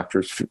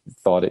doctors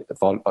thought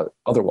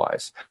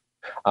otherwise.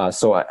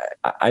 So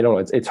I don't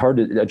know. It's hard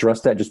to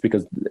address that just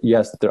because,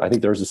 yes, I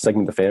think there's a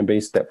segment of the fan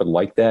base that would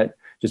like that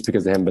just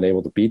because they haven't been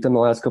able to beat them the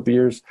last couple of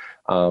years.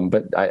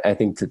 But I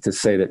think to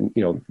say that,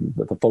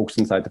 the folks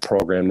inside the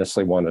program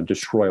necessarily want to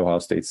destroy Ohio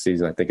State's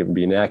season, I think it would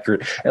be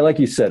inaccurate. And like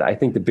you said, I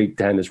think the Big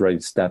Ten is ready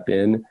to step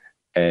in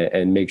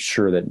and make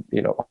sure that,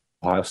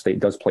 Ohio State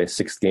does play a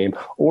sixth game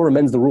or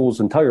amends the rules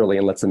entirely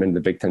and lets them into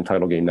the Big Ten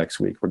title game next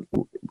week,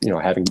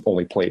 having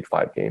only played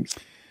 5 games.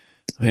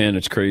 Man,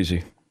 it's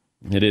crazy.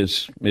 It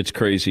is. It's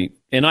crazy.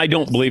 And I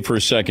don't believe for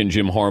a second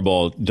Jim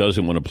Harbaugh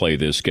doesn't want to play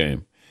this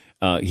game.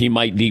 He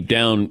might deep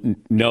down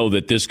know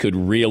that this could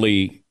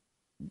really,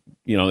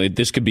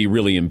 this could be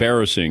really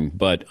embarrassing.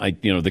 But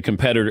the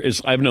competitor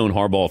is, I've known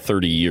Harbaugh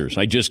 30 years.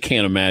 I just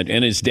can't imagine.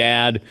 And his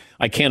dad,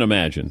 I can't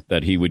imagine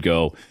that he would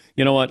go,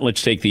 you know what,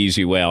 let's take the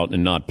easy way out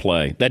and not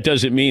play. That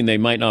doesn't mean they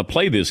might not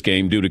play this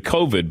game due to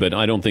COVID, but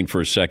I don't think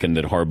for a second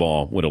that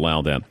Harbaugh would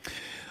allow that.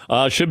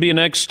 Should be a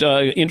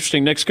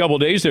interesting next couple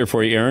of days there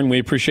for you, Aaron. We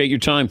appreciate your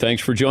time.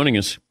 Thanks for joining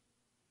us.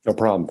 No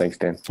problem. Thanks,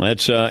 Dan.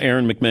 That's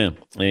Aaron McMann,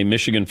 a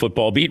Michigan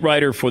football beat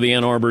writer for the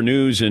Ann Arbor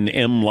News and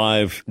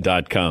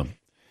MLive.com.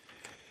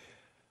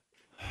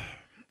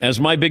 As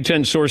my Big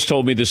Ten source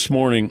told me this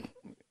morning,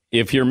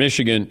 if you're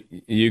Michigan,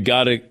 you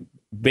got to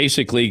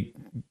basically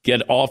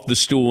get off the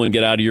stool and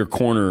get out of your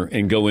corner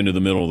and go into the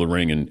middle of the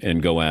ring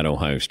and go at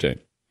Ohio State.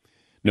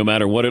 No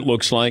matter what it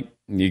looks like,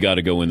 you got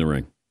to go in the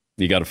ring.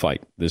 You got to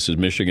fight. This is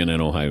Michigan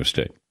and Ohio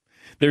State.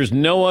 There's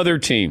no other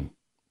team.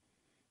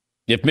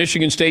 If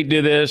Michigan State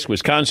did this,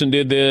 Wisconsin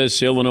did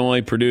this,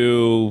 Illinois,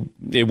 Purdue,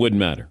 it wouldn't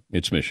matter.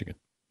 It's Michigan.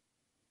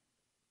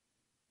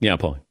 Yeah,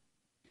 Paul.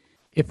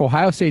 If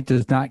Ohio State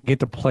does not get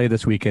to play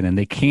this weekend, and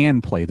they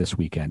can play this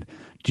weekend,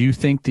 do you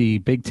think the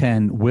Big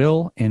Ten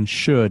will and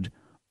should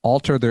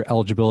alter their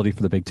eligibility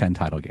for the Big Ten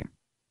title game?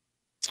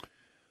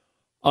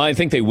 I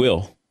think they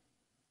will.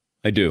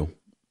 I do.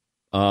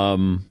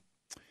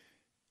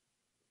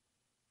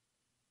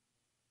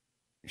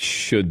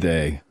 Should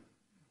they?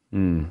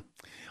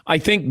 I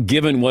think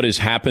given what has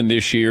happened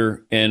this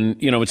year, and,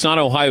 it's not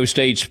Ohio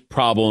State's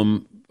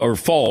problem or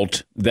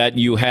fault that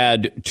you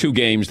had 2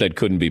 games that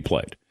couldn't be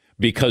played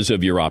because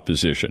of your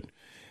opposition.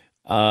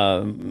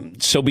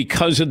 So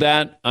because of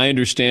that, I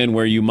understand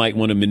where you might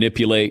want to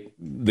manipulate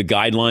the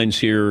guidelines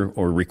here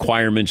or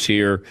requirements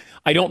here.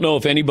 I don't know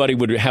if anybody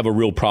would have a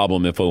real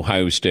problem if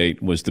Ohio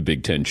State was the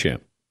Big Ten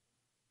champ.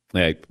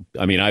 I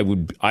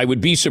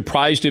would be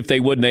surprised if they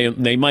would.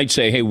 They might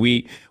say, hey,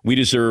 we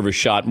deserve a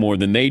shot more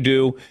than they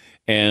do.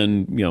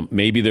 And,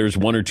 maybe there's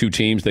 1 or 2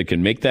 teams that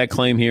can make that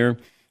claim here.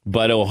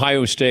 But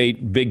Ohio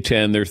State, Big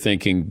Ten, they're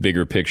thinking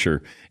bigger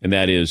picture, and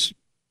that is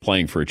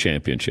playing for a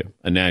championship,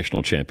 a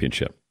national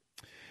championship.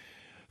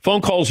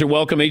 Phone calls are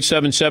welcome,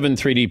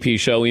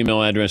 877-3DP-SHOW,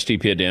 email address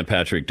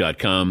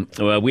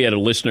dp@danpatrick.com. We had a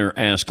listener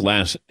ask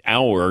last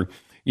hour,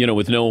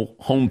 with no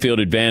home field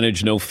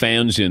advantage, no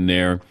fans in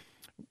there,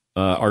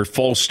 our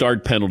false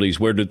start penalties,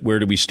 where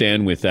do we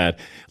stand with that?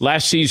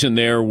 Last season,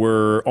 there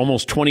were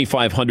almost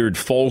 2,500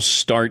 false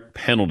start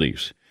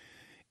penalties.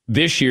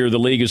 This year, the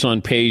league is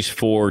on pace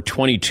for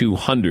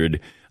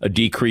 2,200, a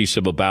decrease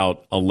of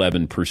about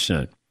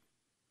 11%.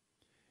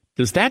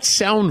 Does that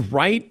sound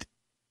right,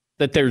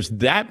 that there's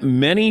that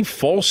many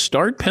false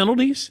start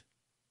penalties?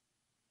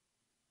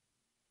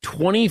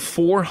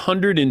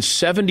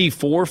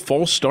 2,474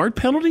 false start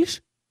penalties?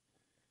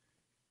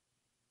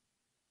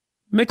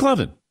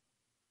 McLovin.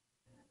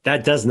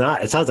 That does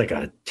not. It sounds like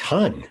a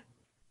ton.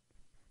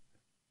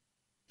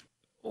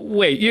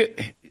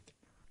 Wait,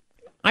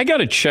 I got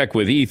to check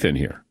with Ethan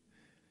here.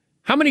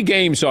 How many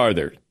games are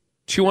there?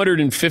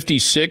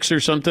 256 or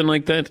something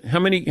like that? How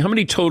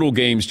many total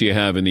games do you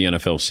have in the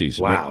NFL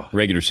season? Wow.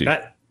 Regular season.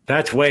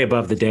 That's way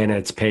above the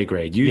Danettes pay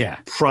grade. You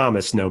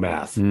promise no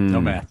math.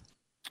 No math.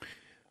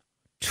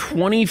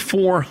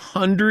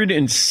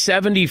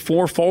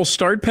 2,474 false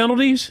start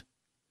penalties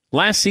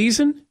last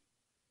season?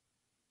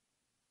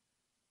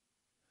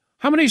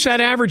 How many is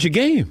that average a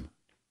game?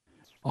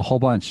 A whole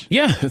bunch.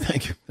 Yeah,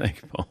 thank you.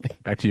 Thank you,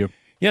 Paulie. Back to you.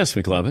 Yes,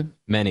 McLovin.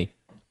 Many.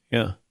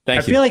 Yeah,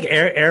 I feel like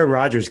Aaron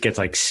Rodgers gets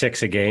like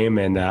 6 a game.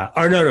 And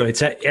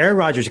it's Aaron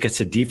Rodgers gets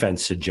the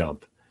defense to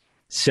jump.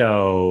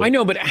 So I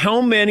know, but how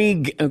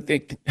many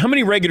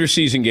regular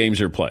season games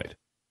are played?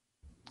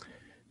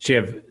 So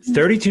you have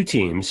 32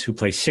 teams who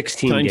play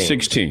 16 times games.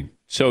 16.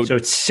 So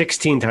it's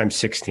 16 times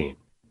 16.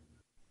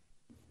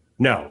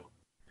 No,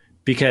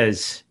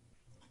 because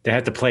they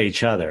have to play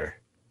each other.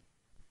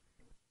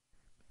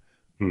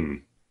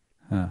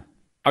 Huh.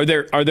 Are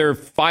there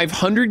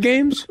 500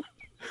 games?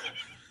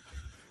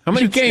 How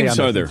many games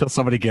are there? Until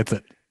somebody gets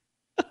it.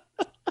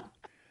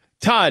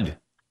 Todd.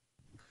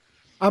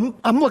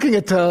 I'm looking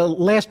at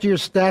last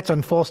year's stats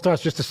on false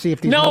starts just to see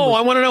if these. No, numbers...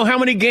 I want to know how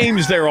many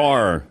games there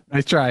are.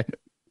 Nice try.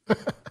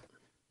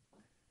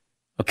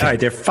 Okay. All right,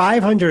 there are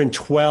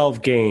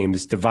 512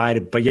 games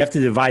divided, but you have to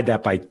divide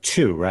that by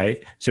 2,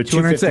 right? So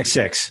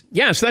 256.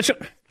 Yes, that's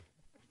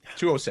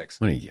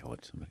 206. Let me yell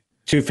at somebody.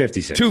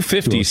 256.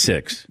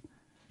 256.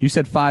 You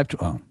said 5.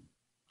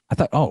 I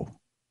thought. Oh, all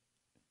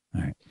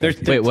right.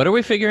 Wait, what are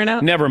we figuring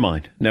out? Never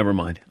mind. I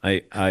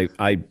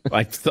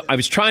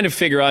was trying to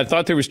figure out. I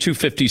thought there was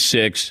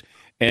 256,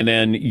 and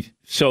then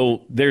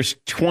so there's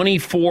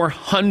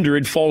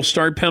 2,400 false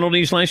start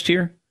penalties last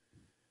year.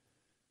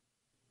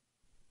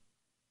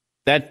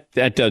 That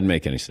doesn't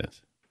make any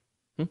sense.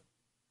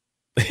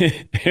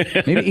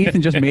 Maybe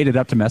Ethan just made it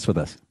up to mess with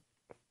us.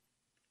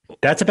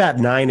 That's about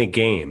 9 a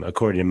game,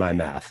 according to my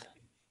math.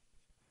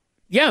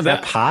 Yeah, Is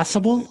that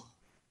possible?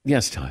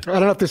 Yes, Todd. I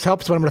don't know if this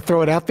helps, but I'm going to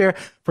throw it out there.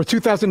 For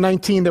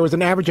 2019, there was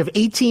an average of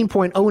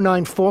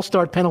 18.09 false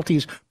start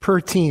penalties per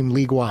team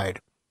league-wide.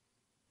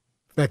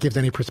 If that gives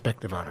any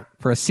perspective on it.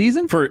 For a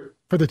season? For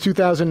the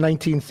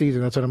 2019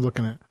 season, that's what I'm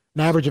looking at.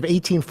 An average of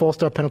 18 false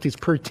start penalties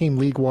per team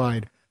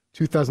league-wide.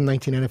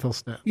 2019 NFL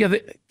stat. Yeah,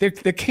 there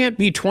can't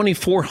be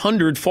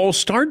 2,400 false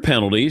start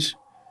penalties.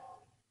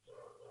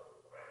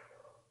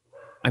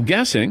 I'm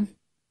guessing.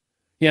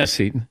 Yes,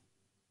 Ethan.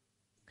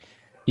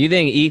 You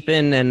think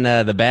Ethan and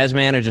the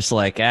Bazman are just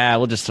like,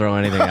 we'll just throw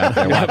anything out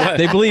there. Watch.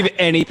 They believe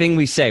anything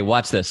we say.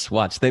 Watch this.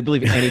 Watch. They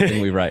believe anything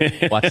we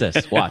write. Watch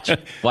this. Watch.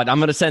 What? I'm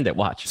going to send it.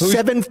 Watch.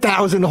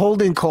 7,000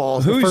 holding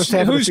calls.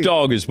 Whose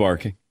dog is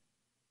barking?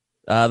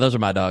 Those are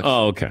my dogs.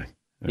 Oh, okay.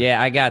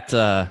 Yeah, I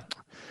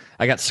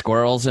got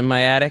squirrels in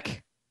my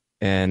attic,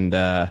 and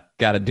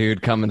got a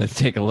dude coming to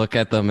take a look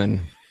at them,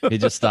 and he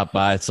just stopped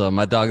by. So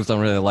my dogs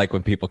don't really like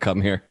when people come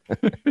here.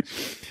 All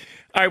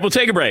right, we'll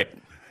take a break.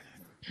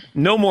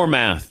 No more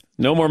math.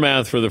 No more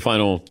math for the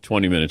final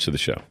 20 minutes of the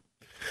show.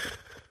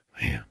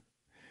 Man.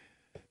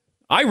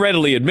 I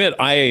readily admit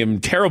I am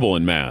terrible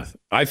in math.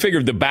 I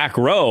figured the back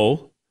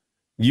row,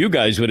 you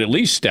guys would at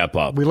least step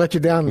up. We let you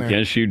down there.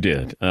 Yes, you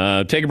did.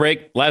 Take a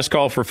break. Last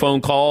call for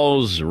phone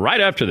calls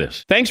right after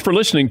this. Thanks for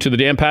listening to the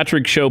Dan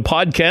Patrick Show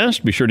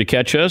podcast. Be sure to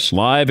catch us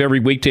live every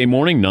weekday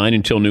morning, 9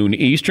 until noon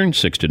Eastern,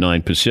 6 to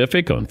 9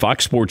 Pacific on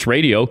Fox Sports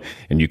Radio.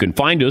 And you can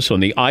find us on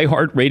the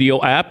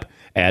iHeartRadio app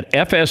at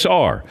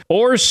FSR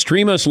or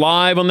stream us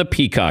live on the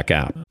Peacock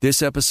app.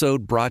 This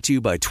episode brought to you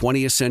by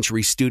 20th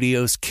Century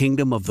Studios'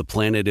 Kingdom of the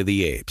Planet of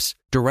the Apes.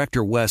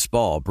 Director Wes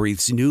Ball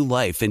breathes new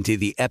life into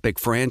the epic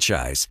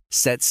franchise,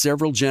 set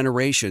several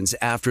generations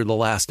after the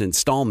last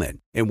installment,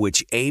 in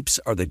which apes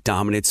are the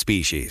dominant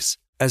species.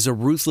 As a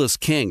ruthless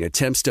king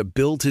attempts to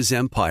build his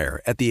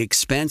empire at the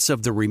expense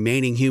of the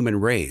remaining human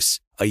race,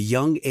 a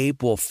young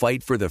ape will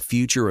fight for the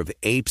future of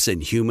apes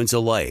and humans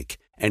alike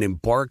and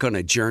embark on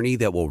a journey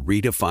that will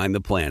redefine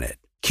the planet.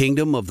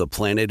 Kingdom of the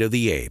Planet of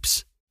the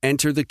Apes.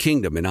 Enter the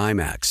kingdom in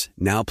IMAX,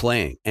 now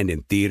playing and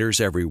in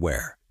theaters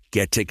everywhere.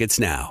 Get tickets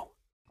now.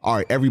 All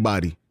right,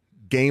 everybody,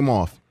 game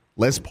off.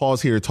 Let's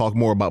pause here to talk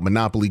more about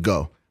Monopoly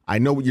Go. I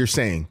know what you're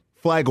saying.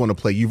 Flag on the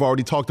play. You've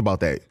already talked about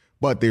that.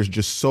 But there's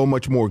just so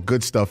much more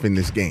good stuff in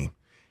this game.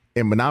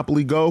 In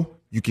Monopoly Go,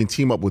 you can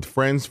team up with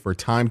friends for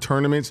timed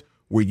tournaments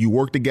where you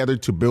work together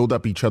to build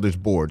up each other's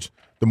boards.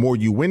 The more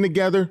you win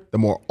together, the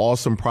more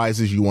awesome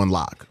prizes you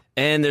unlock.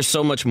 And there's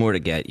so much more to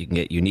get. You can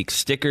get unique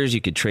stickers.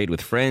 You could trade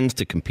with friends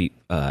to compete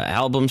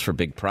albums for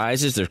big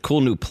prizes. There's cool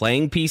new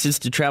playing pieces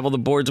to travel the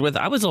boards with.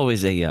 I was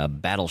always a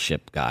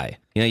battleship guy.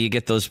 You know, you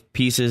get those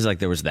pieces, like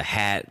there was the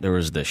hat, there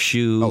was the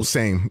shoe. Oh,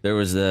 same. I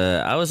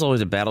was always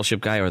a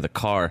battleship guy, or the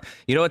car.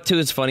 You know what, too,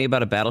 is funny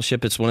about a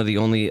battleship? It's one of the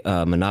only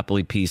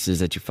Monopoly pieces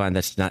that you find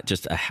that's not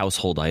just a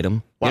household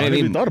item. Wow, You know I what never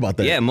even thought about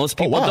that. Yeah, most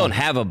people wow. don't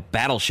have a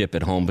battleship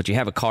at home, but you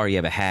have a car, you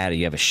have a hat,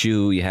 you have a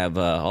shoe, you have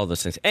all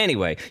those things.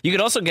 Anyway, you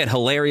could also get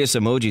hilarious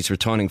emojis for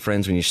taunting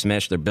friends when you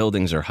smash their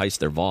buildings or heist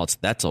their vaults.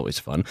 That's always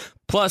fun.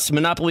 Plus,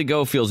 Monopoly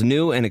Go feels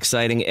new and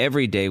exciting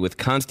every day with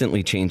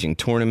constantly changing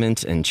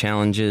tournaments and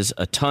challenges,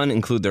 a ton in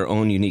include their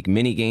own unique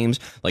mini games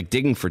like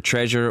digging for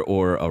treasure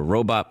or a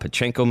robot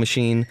Pachinko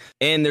machine.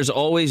 And there's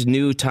always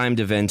new timed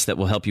events that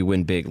will help you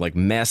win big, like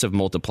massive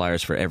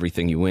multipliers for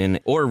everything you win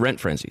or rent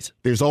frenzies.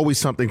 There's always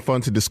something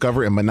fun to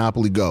discover in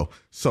Monopoly Go.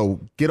 So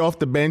get off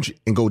the bench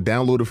and go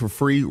download it for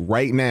free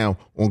right now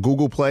on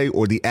Google Play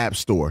or the App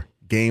Store.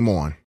 Game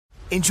on.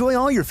 Enjoy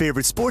all your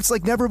favorite sports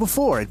like never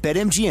before at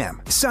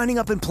BetMGM. Signing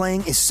up and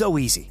playing is so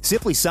easy.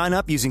 Simply sign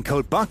up using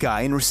code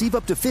Buckeye and receive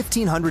up to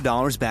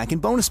 $1,500 back in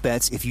bonus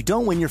bets if you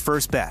don't win your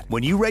first bet.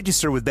 When you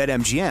register with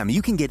BetMGM,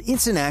 you can get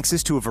instant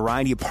access to a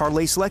variety of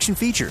parlay selection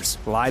features,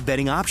 live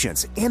betting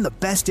options, and the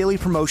best daily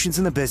promotions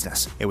in the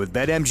business. And with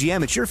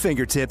BetMGM at your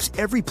fingertips,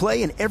 every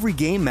play and every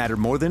game matter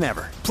more than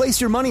ever.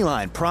 Place your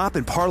moneyline, prop,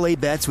 and parlay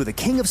bets with the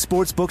king of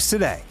sportsbooks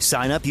today.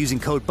 Sign up using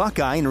code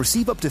Buckeye and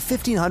receive up to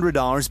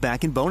 $1,500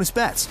 back in bonus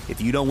bets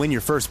if you don't win your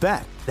first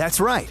bet.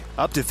 That's right,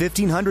 up to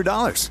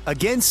 $1,500.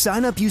 Again,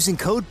 sign up using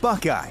code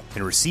Buckeye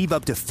and receive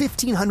up to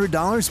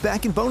 $1,500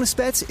 back in bonus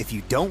bets if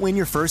you don't win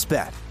your first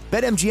bet.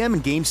 BetMGM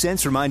and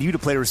GameSense remind you to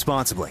play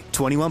responsibly.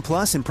 21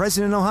 plus and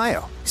present in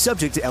Ohio.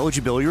 Subject to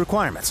eligibility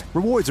requirements.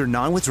 Rewards are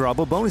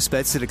non-withdrawable bonus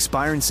bets that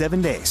expire in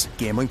 7 days.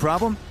 Gambling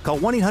problem? Call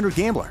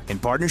 1-800-GAMBLER in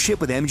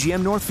partnership with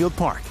MGM Northfield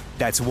Park.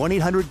 That's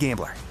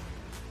 1-800-GAMBLER.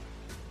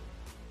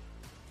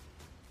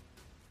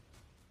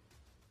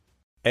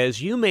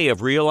 As you may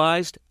have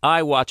realized,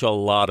 I watch a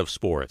lot of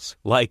sports.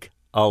 Like,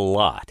 a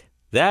lot.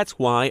 That's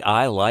why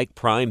I like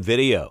Prime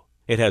Video.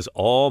 It has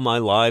all my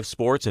live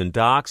sports and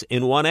docs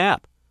in one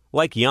app.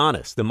 Like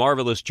Giannis, The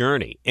Marvelous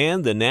Journey,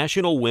 and the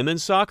National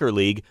Women's Soccer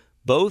League,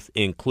 both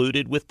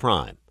included with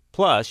Prime.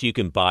 Plus, you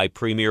can buy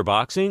Premier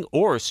Boxing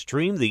or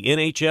stream the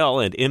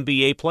NHL and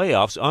NBA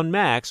playoffs on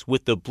Max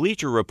with the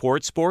Bleacher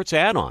Report Sports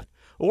add-on,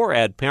 or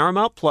add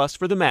Paramount Plus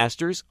for the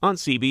Masters on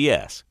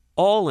CBS.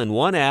 All in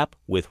one app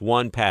with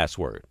one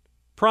password.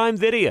 Prime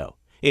Video.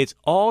 It's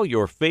all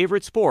your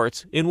favorite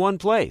sports in one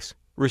place.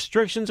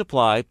 Restrictions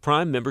apply.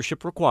 Prime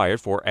membership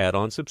required for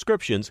add-on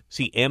subscriptions.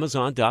 See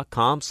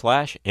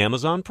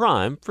Amazon.com/Amazon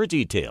Prime for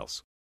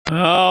details.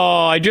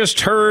 Oh, I just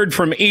heard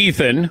from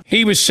Ethan.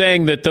 He was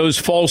saying that those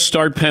false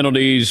start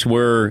penalties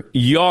were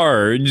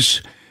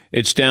yards.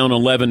 It's down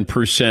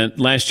 11%.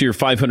 Last year,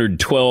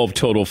 512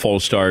 total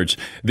false starts.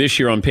 This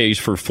year on pace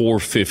for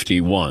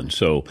 451.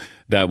 So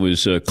that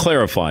was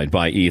clarified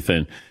by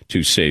Ethan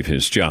to save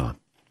his job.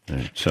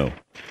 Right, so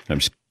I'm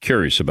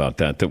curious about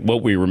that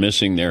what we were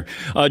missing there.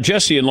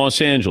 Jesse in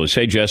Los Angeles.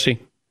 Hey, Jesse.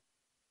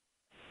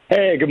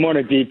 Hey, good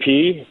morning,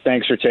 DP.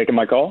 Thanks for taking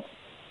my call.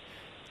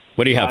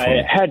 What do you have for me?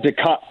 I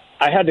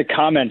had to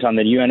comment on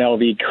the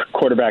UNLV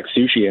quarterback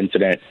sushi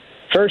incident.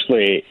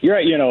 Firstly, you're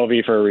at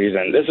UNLV for a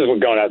reason. This is what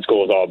going out of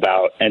school is all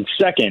about. And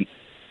second,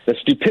 the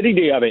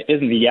stupidity of it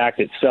isn't the act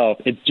itself.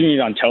 It's doing it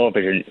on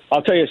television.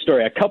 I'll tell you a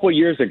story. A couple of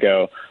years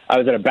ago, I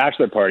was at a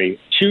bachelor party.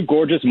 2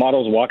 gorgeous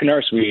models walk into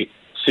our suite.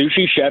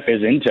 Sushi chef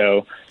is in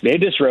tow. They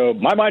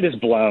disrobe. My mind is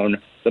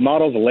blown. The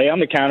models lay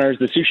on the counters.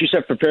 The sushi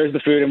chef prepares the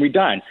food, and we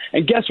dine.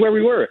 And guess where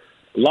we were?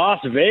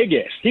 Las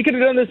Vegas. He could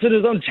have done this in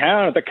his own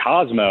town at the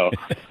Cosmo.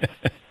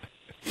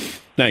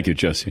 Thank you,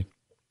 Jesse.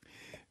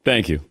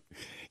 Thank you.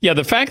 Yeah,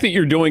 the fact that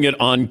you're doing it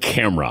on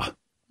camera,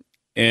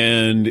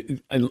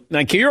 and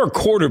like you're a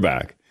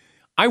quarterback,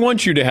 I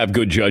want you to have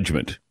good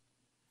judgment.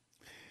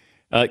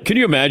 Can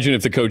you imagine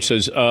if the coach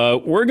says,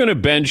 we're going to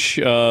bench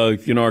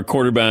our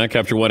quarterback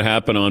after what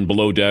happened on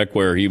Below Deck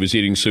where he was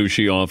eating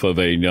sushi off of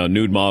a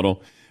nude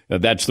model?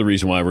 That's the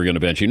reason why we're going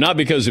to bench him. Not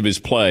because of his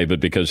play, but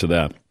because of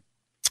that.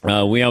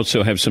 We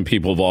also have some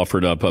people have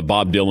offered up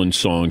Bob Dylan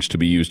songs to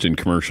be used in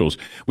commercials.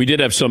 We did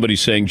have somebody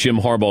saying Jim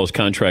Harbaugh's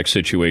contract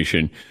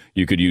situation,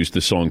 you could use the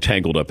song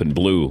Tangled Up in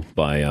Blue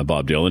by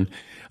Bob Dylan.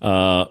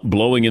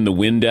 Blowing in the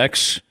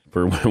Windex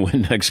for a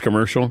Windex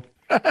commercial.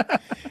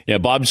 Yeah,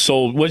 Bob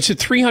sold, what's it,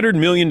 $300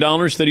 million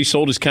that he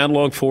sold his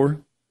catalog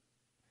for?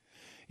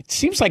 It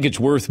seems like it's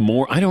worth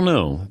more. I don't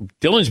know.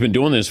 Dylan's been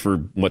doing this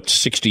for,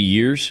 60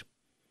 years?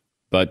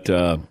 But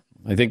I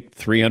think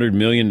 $300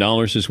 million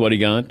is what he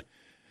got.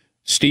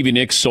 Stevie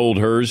Nicks sold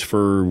hers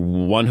for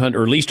 100,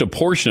 or at least a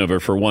portion of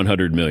it for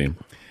 $100 million.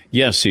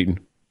 Yes, Seton.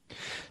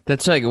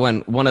 That's like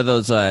when one of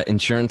those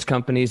insurance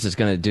companies is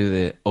going to do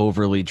the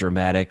overly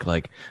dramatic,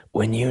 like,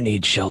 when you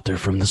need shelter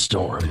from the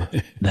storm,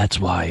 that's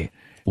why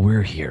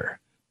we're here.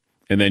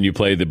 And then you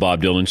play the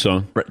Bob Dylan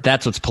song?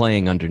 That's what's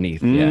playing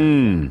underneath,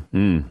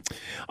 yeah.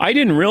 I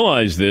didn't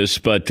realize this,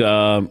 but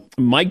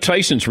Mike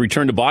Tyson's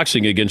return to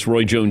boxing against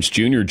Roy Jones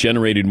Jr.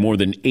 generated more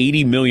than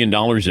 $80 million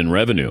in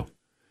revenue.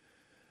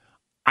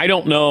 I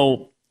don't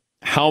know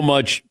how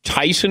much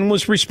Tyson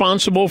was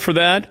responsible for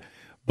that,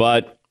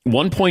 but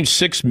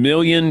 1.6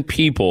 million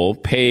people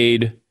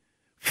paid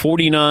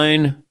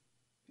 $49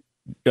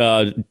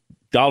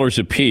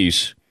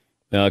 apiece,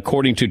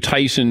 according to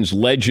Tyson's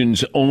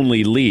Legends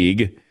Only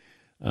League.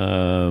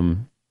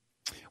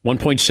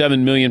 1.7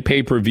 million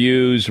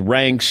pay-per-views,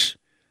 ranks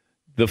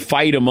the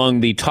fight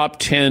among the top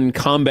 10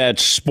 combat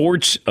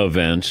sports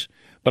events.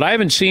 But I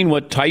haven't seen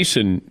what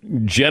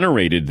Tyson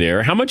generated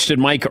there. How much did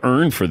Mike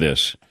earn for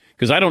this?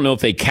 Because I don't know if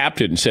they capped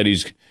it and said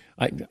he's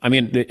I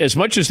mean, as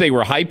much as they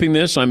were hyping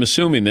this, I'm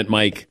assuming that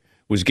Mike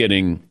was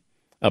getting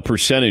a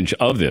percentage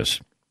of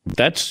this.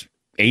 That's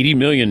 $80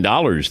 million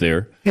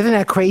there. Isn't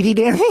that crazy,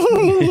 Dan?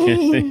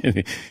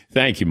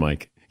 Thank you,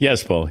 Mike.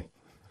 Yes, Paulie.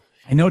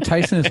 I know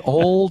Tyson is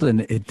old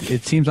and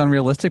it seems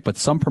unrealistic, but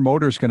some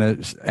promoter is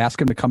going to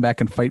ask him to come back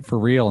and fight for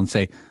real and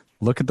say,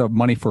 look at the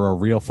money for a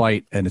real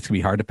fight, and it's going to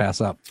be hard to pass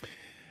up.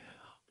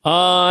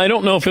 I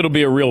don't know if it'll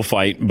be a real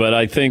fight, but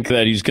I think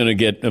that he's going to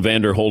get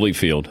Evander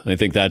Holyfield. I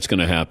think that's going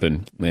to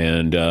happen.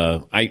 And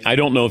I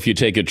don't know if you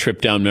take a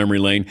trip down memory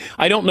lane.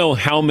 I don't know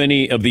how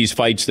many of these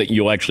fights that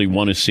you'll actually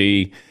want to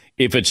see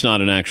if it's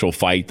not an actual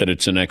fight, that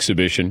it's an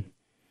exhibition.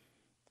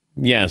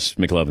 Yes,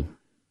 McLevin.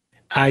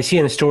 I see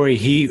in a story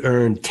he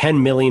earned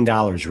 $10 million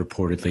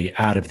reportedly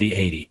out of the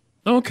 80.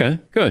 Okay,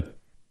 good.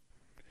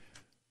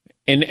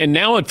 And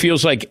now it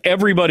feels like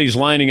everybody's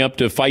lining up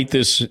to fight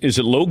this. Is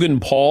it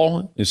Logan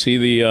Paul? Is he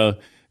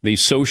the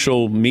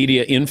social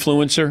media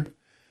influencer?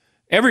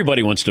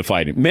 Everybody wants to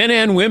fight him. Men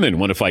and women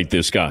want to fight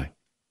this guy.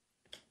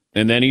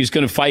 And then he's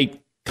going to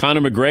fight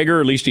Conor McGregor.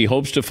 At least he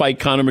hopes to fight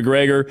Conor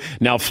McGregor.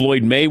 Now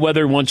Floyd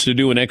Mayweather wants to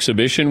do an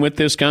exhibition with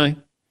this guy.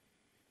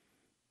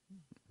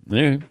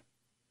 Yeah,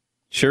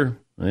 sure.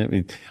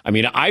 I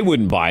mean, I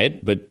wouldn't buy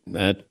it, but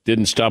that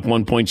didn't stop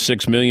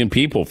 1.6 million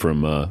people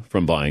from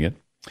buying it.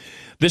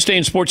 This day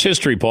in sports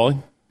history,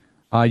 Paulie.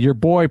 Your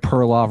boy,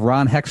 Perloff,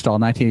 Ron Hextall,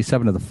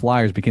 1987 of the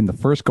Flyers, became the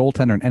first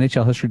goaltender in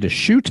NHL history to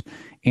shoot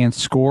and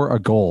score a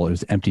goal. It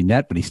was empty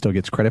net, but he still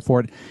gets credit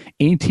for it.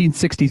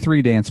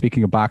 1863, Dan,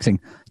 speaking of boxing,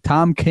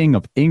 Tom King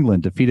of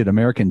England defeated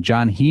American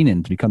John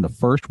Heenan to become the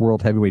first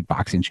world heavyweight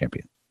boxing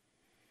champion.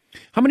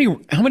 How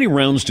many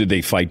rounds did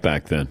they fight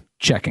back then?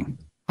 Checking.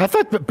 I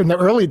thought in the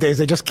early days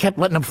they just kept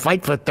letting them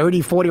fight for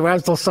 30, 40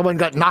 rounds until someone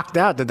got knocked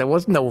out, that there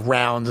was no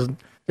rounds,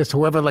 just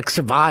whoever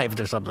survived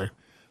or something.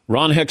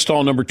 Ron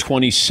Hextall, number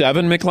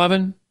 27,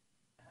 McLevin?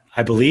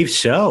 I believe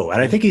so. And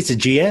I think he's the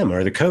GM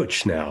or the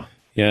coach now.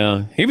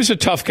 Yeah, he was a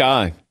tough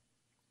guy.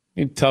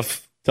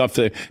 Tough.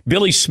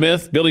 Billy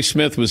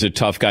Smith was a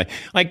tough guy.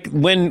 Like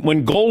when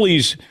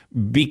goalies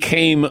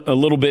became a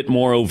little bit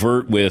more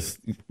overt with,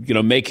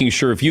 making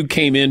sure if you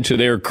came into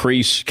their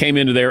crease, came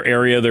into their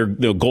area, their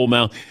goal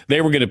mouth,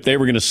 they were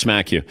gonna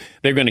smack you.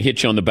 They're gonna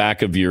hit you on the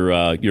back of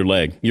your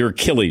leg. Your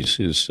Achilles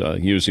is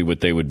usually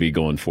what they would be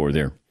going for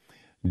there.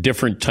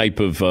 Different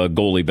type of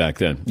goalie back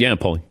then. Yeah,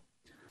 Paulie.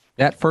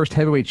 That first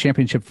heavyweight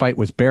championship fight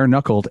was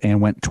bare-knuckled and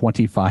went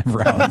 25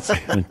 rounds.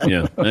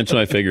 Yeah, that's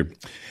what I figured.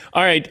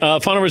 All right,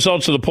 final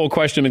results of the poll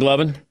question,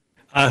 McLevin.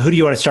 Who do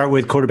you want to start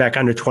with? Quarterback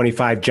under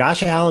 25.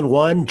 Josh Allen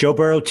 1, Joe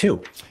Burrow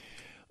 2.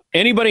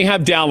 Anybody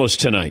have Dallas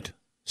tonight?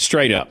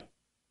 Straight up.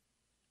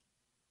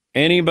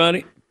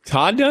 Anybody?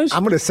 Todd does?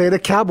 I'm going to say the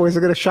Cowboys are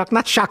going to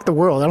not shock the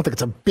world. I don't think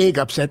it's a big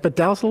upset, but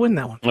Dallas will win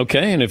that one.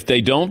 Okay, and if they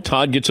don't,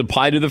 Todd gets a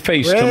pie to the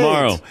face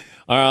tomorrow.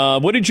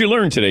 What did you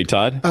learn today,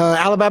 Todd?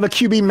 Alabama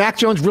QB Mac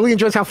Jones really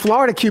enjoys how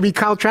Florida QB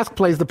Kyle Trask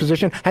plays the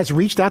position, has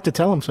reached out to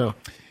tell him so.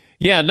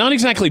 Yeah, not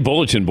exactly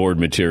bulletin board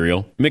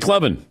material.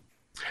 McLevin.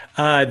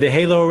 The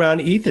halo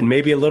around Ethan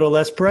may be a little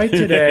less bright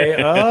today.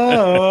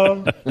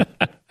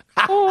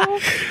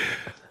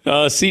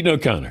 Seton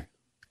O'Connor.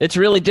 It's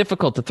really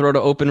difficult to throw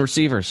to open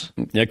receivers.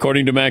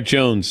 According to Mac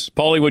Jones.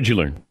 Paulie, what'd you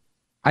learn?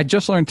 I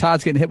just learned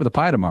Todd's getting hit with a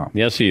pie tomorrow.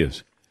 Yes, he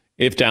is.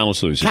 If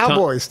Dallas loses.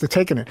 Cowboys, they're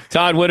taking it.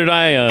 Todd, what did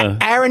I...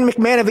 Aaron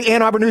McMann of the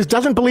Ann Arbor News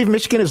doesn't believe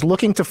Michigan is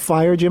looking to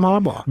fire Jim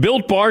Harbaugh.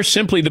 Built Bar,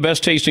 simply the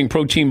best tasting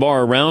protein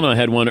bar around. I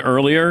had one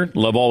earlier.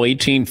 Love all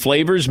 18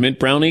 flavors. Mint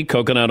brownie,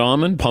 coconut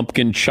almond,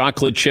 pumpkin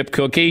chocolate chip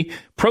cookie.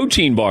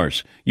 Protein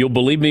bars. You'll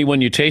believe me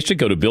when you taste it.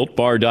 Go to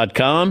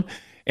BuiltBar.com.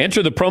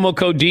 Enter the promo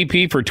code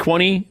DP for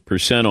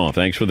 20% off.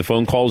 Thanks for the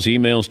phone calls,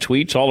 emails,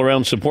 tweets,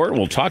 all-around support.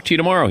 We'll talk to you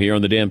tomorrow here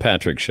on The Dan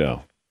Patrick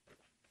Show.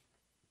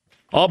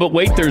 Oh, but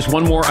wait, there's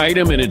one more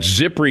item, and it's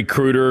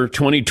ZipRecruiter.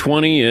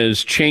 2020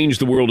 has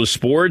changed the world of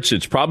sports.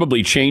 It's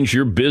probably changed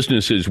your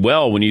business as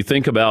well when you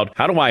think about,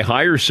 how do I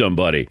hire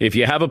somebody? If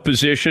you have a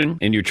position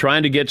and you're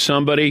trying to get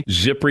somebody,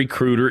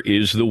 ZipRecruiter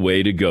is the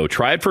way to go.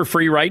 Try it for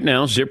free right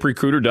now,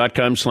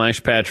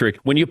 ZipRecruiter.com/Patrick.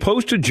 When you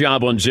post a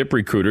job on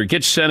ZipRecruiter, it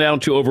gets sent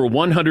out to over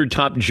 100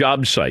 top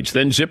job sites.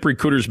 Then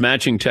ZipRecruiter's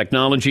matching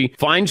technology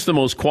finds the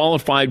most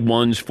qualified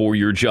ones for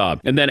your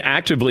job and then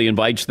actively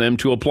invites them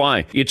to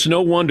apply. It's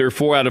no wonder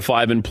 4 out of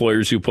 5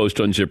 employers who post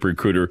on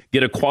ZipRecruiter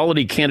get a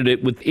quality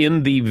candidate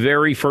within the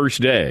very first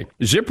day.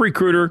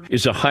 ZipRecruiter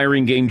is a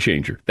hiring game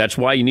changer. That's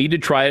why you need to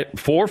try it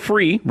for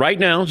free right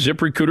now.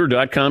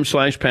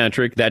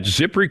 ZipRecruiter.com/Patrick. That's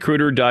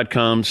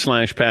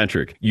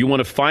ZipRecruiter.com/Patrick. You want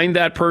to find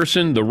that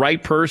person, the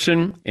right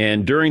person,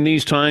 and during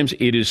these times,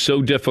 it is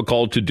so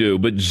difficult to do.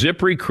 But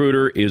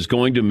ZipRecruiter is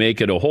going to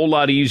make it a whole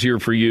lot easier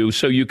for you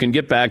so you can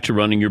get back to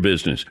running your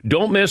business.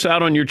 Don't miss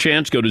out on your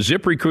chance. Go to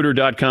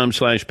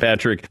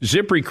ZipRecruiter.com/Patrick.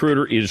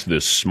 ZipRecruiter is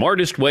the smartest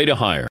way to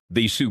hire.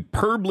 The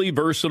superbly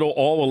versatile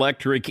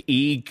all-electric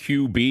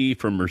EQB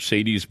from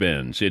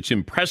Mercedes-Benz. It's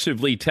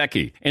impressively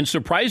techy and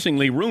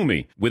surprisingly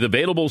roomy with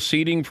available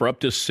seating for up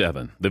to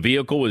 7. The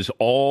vehicle is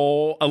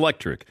all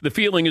electric. The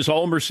feeling is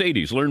all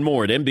Mercedes. Learn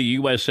more at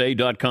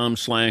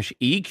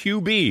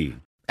MBUSA.com/EQB.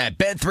 At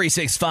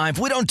Bet365,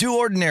 we don't do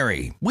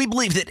ordinary. We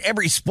believe that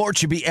every sport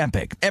should be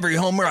epic. Every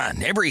home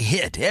run, every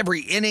hit,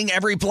 every inning,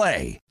 every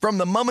play. From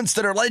the moments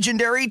that are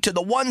legendary to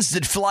the ones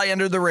that fly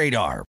under the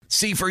radar.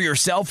 See for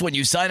yourself when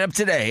you sign up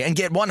today and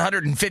get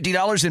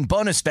 $150 in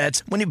bonus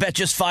bets when you bet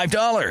just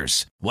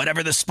 $5.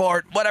 Whatever the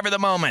sport, whatever the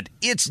moment,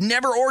 it's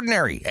never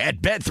ordinary at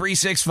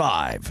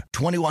Bet365.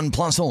 21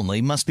 plus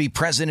only. Must be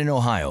present in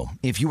Ohio.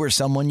 If you or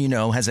someone you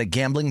know has a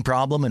gambling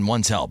problem and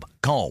wants help,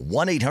 call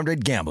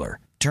 1-800-GAMBLER.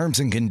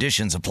 Terms and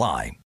conditions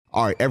apply.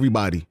 All right,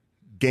 everybody,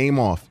 game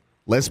off.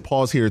 Let's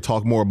pause here to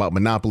talk more about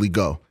Monopoly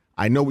Go.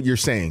 I know what you're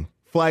saying.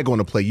 Flag on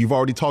the play. You've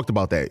already talked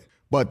about that.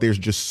 But there's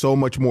just so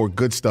much more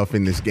good stuff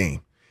in this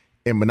game.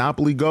 In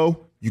Monopoly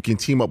Go, you can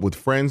team up with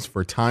friends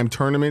for timed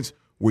tournaments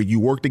where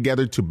you work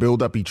together to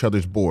build up each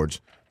other's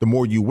boards. The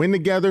more you win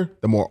together,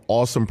 the more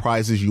awesome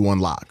prizes you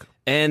unlock.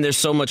 And there's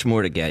so much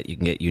more to get. You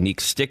can get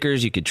unique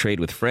stickers. You could trade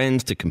with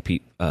friends to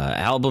compete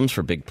albums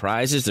for big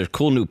prizes. There's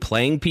cool new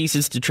playing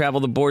pieces to travel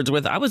the boards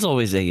with. I was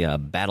always a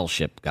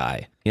battleship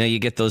guy. You know, you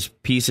get those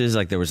pieces,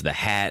 like there was the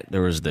hat,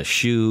 there was the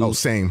shoe. Oh,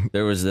 same.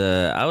 I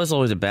was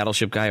always a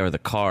battleship guy, or the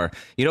car.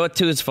 You know what,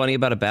 too, is funny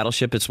about a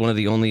battleship? It's one of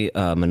the only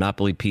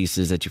Monopoly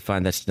pieces that you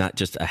find that's not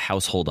just a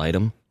household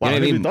item. Wow, You know I what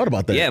never even thought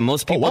about that. Yeah,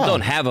 most people wow.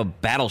 don't have a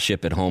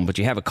battleship at home, but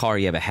you have a car,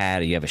 you have a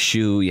hat, you have a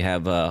shoe, you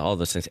have all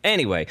those things.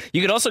 Anyway,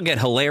 you could also get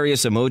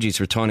hilarious emojis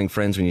for taunting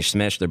friends when you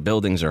smash their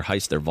buildings or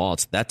heist their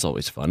vaults. That's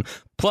always fun.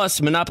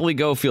 Plus, Monopoly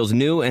Go feels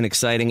new and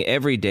exciting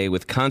every day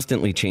with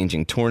constantly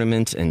changing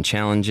tournaments and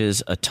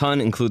challenges. A ton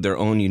include their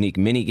own unique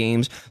mini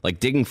games, like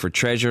digging for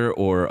treasure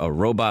or a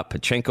robot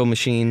Pachinko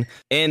machine.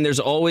 And there's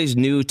always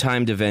new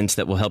timed events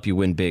that will help you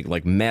win big,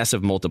 like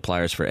massive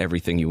multipliers for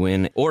everything you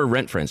win, or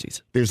rent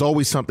frenzies. There's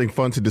always something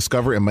fun to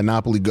discover in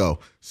Monopoly Go.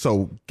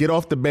 So get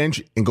off the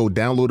bench and go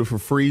download it for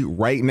free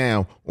right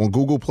now on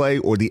Google Play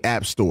or the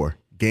App Store.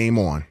 Game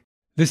on.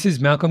 This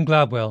is Malcolm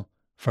Gladwell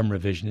from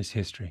Revisionist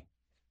History.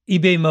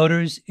 eBay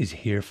Motors is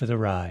here for the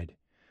ride.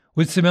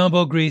 With some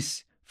elbow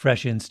grease,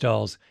 fresh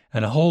installs,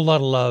 and a whole lot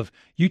of love,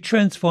 you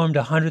transformed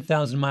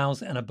 100,000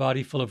 miles and a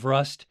body full of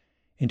rust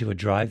into a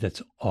drive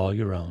that's all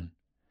your own.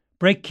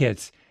 Brake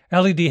kits,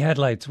 LED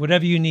headlights,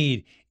 whatever you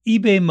need,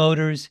 eBay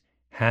Motors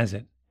has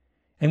it.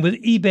 And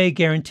with eBay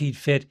Guaranteed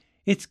Fit,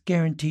 it's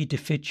guaranteed to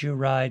fit your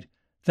ride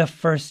the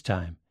first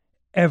time,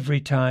 every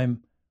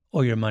time,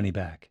 or your money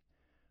back.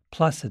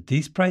 Plus, at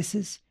these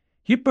prices,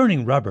 you're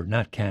burning rubber,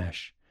 not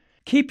cash.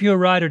 Keep your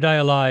ride or die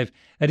alive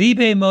at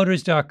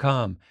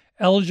ebaymotors.com.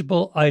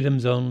 Eligible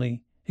items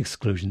only.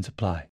 Exclusions apply.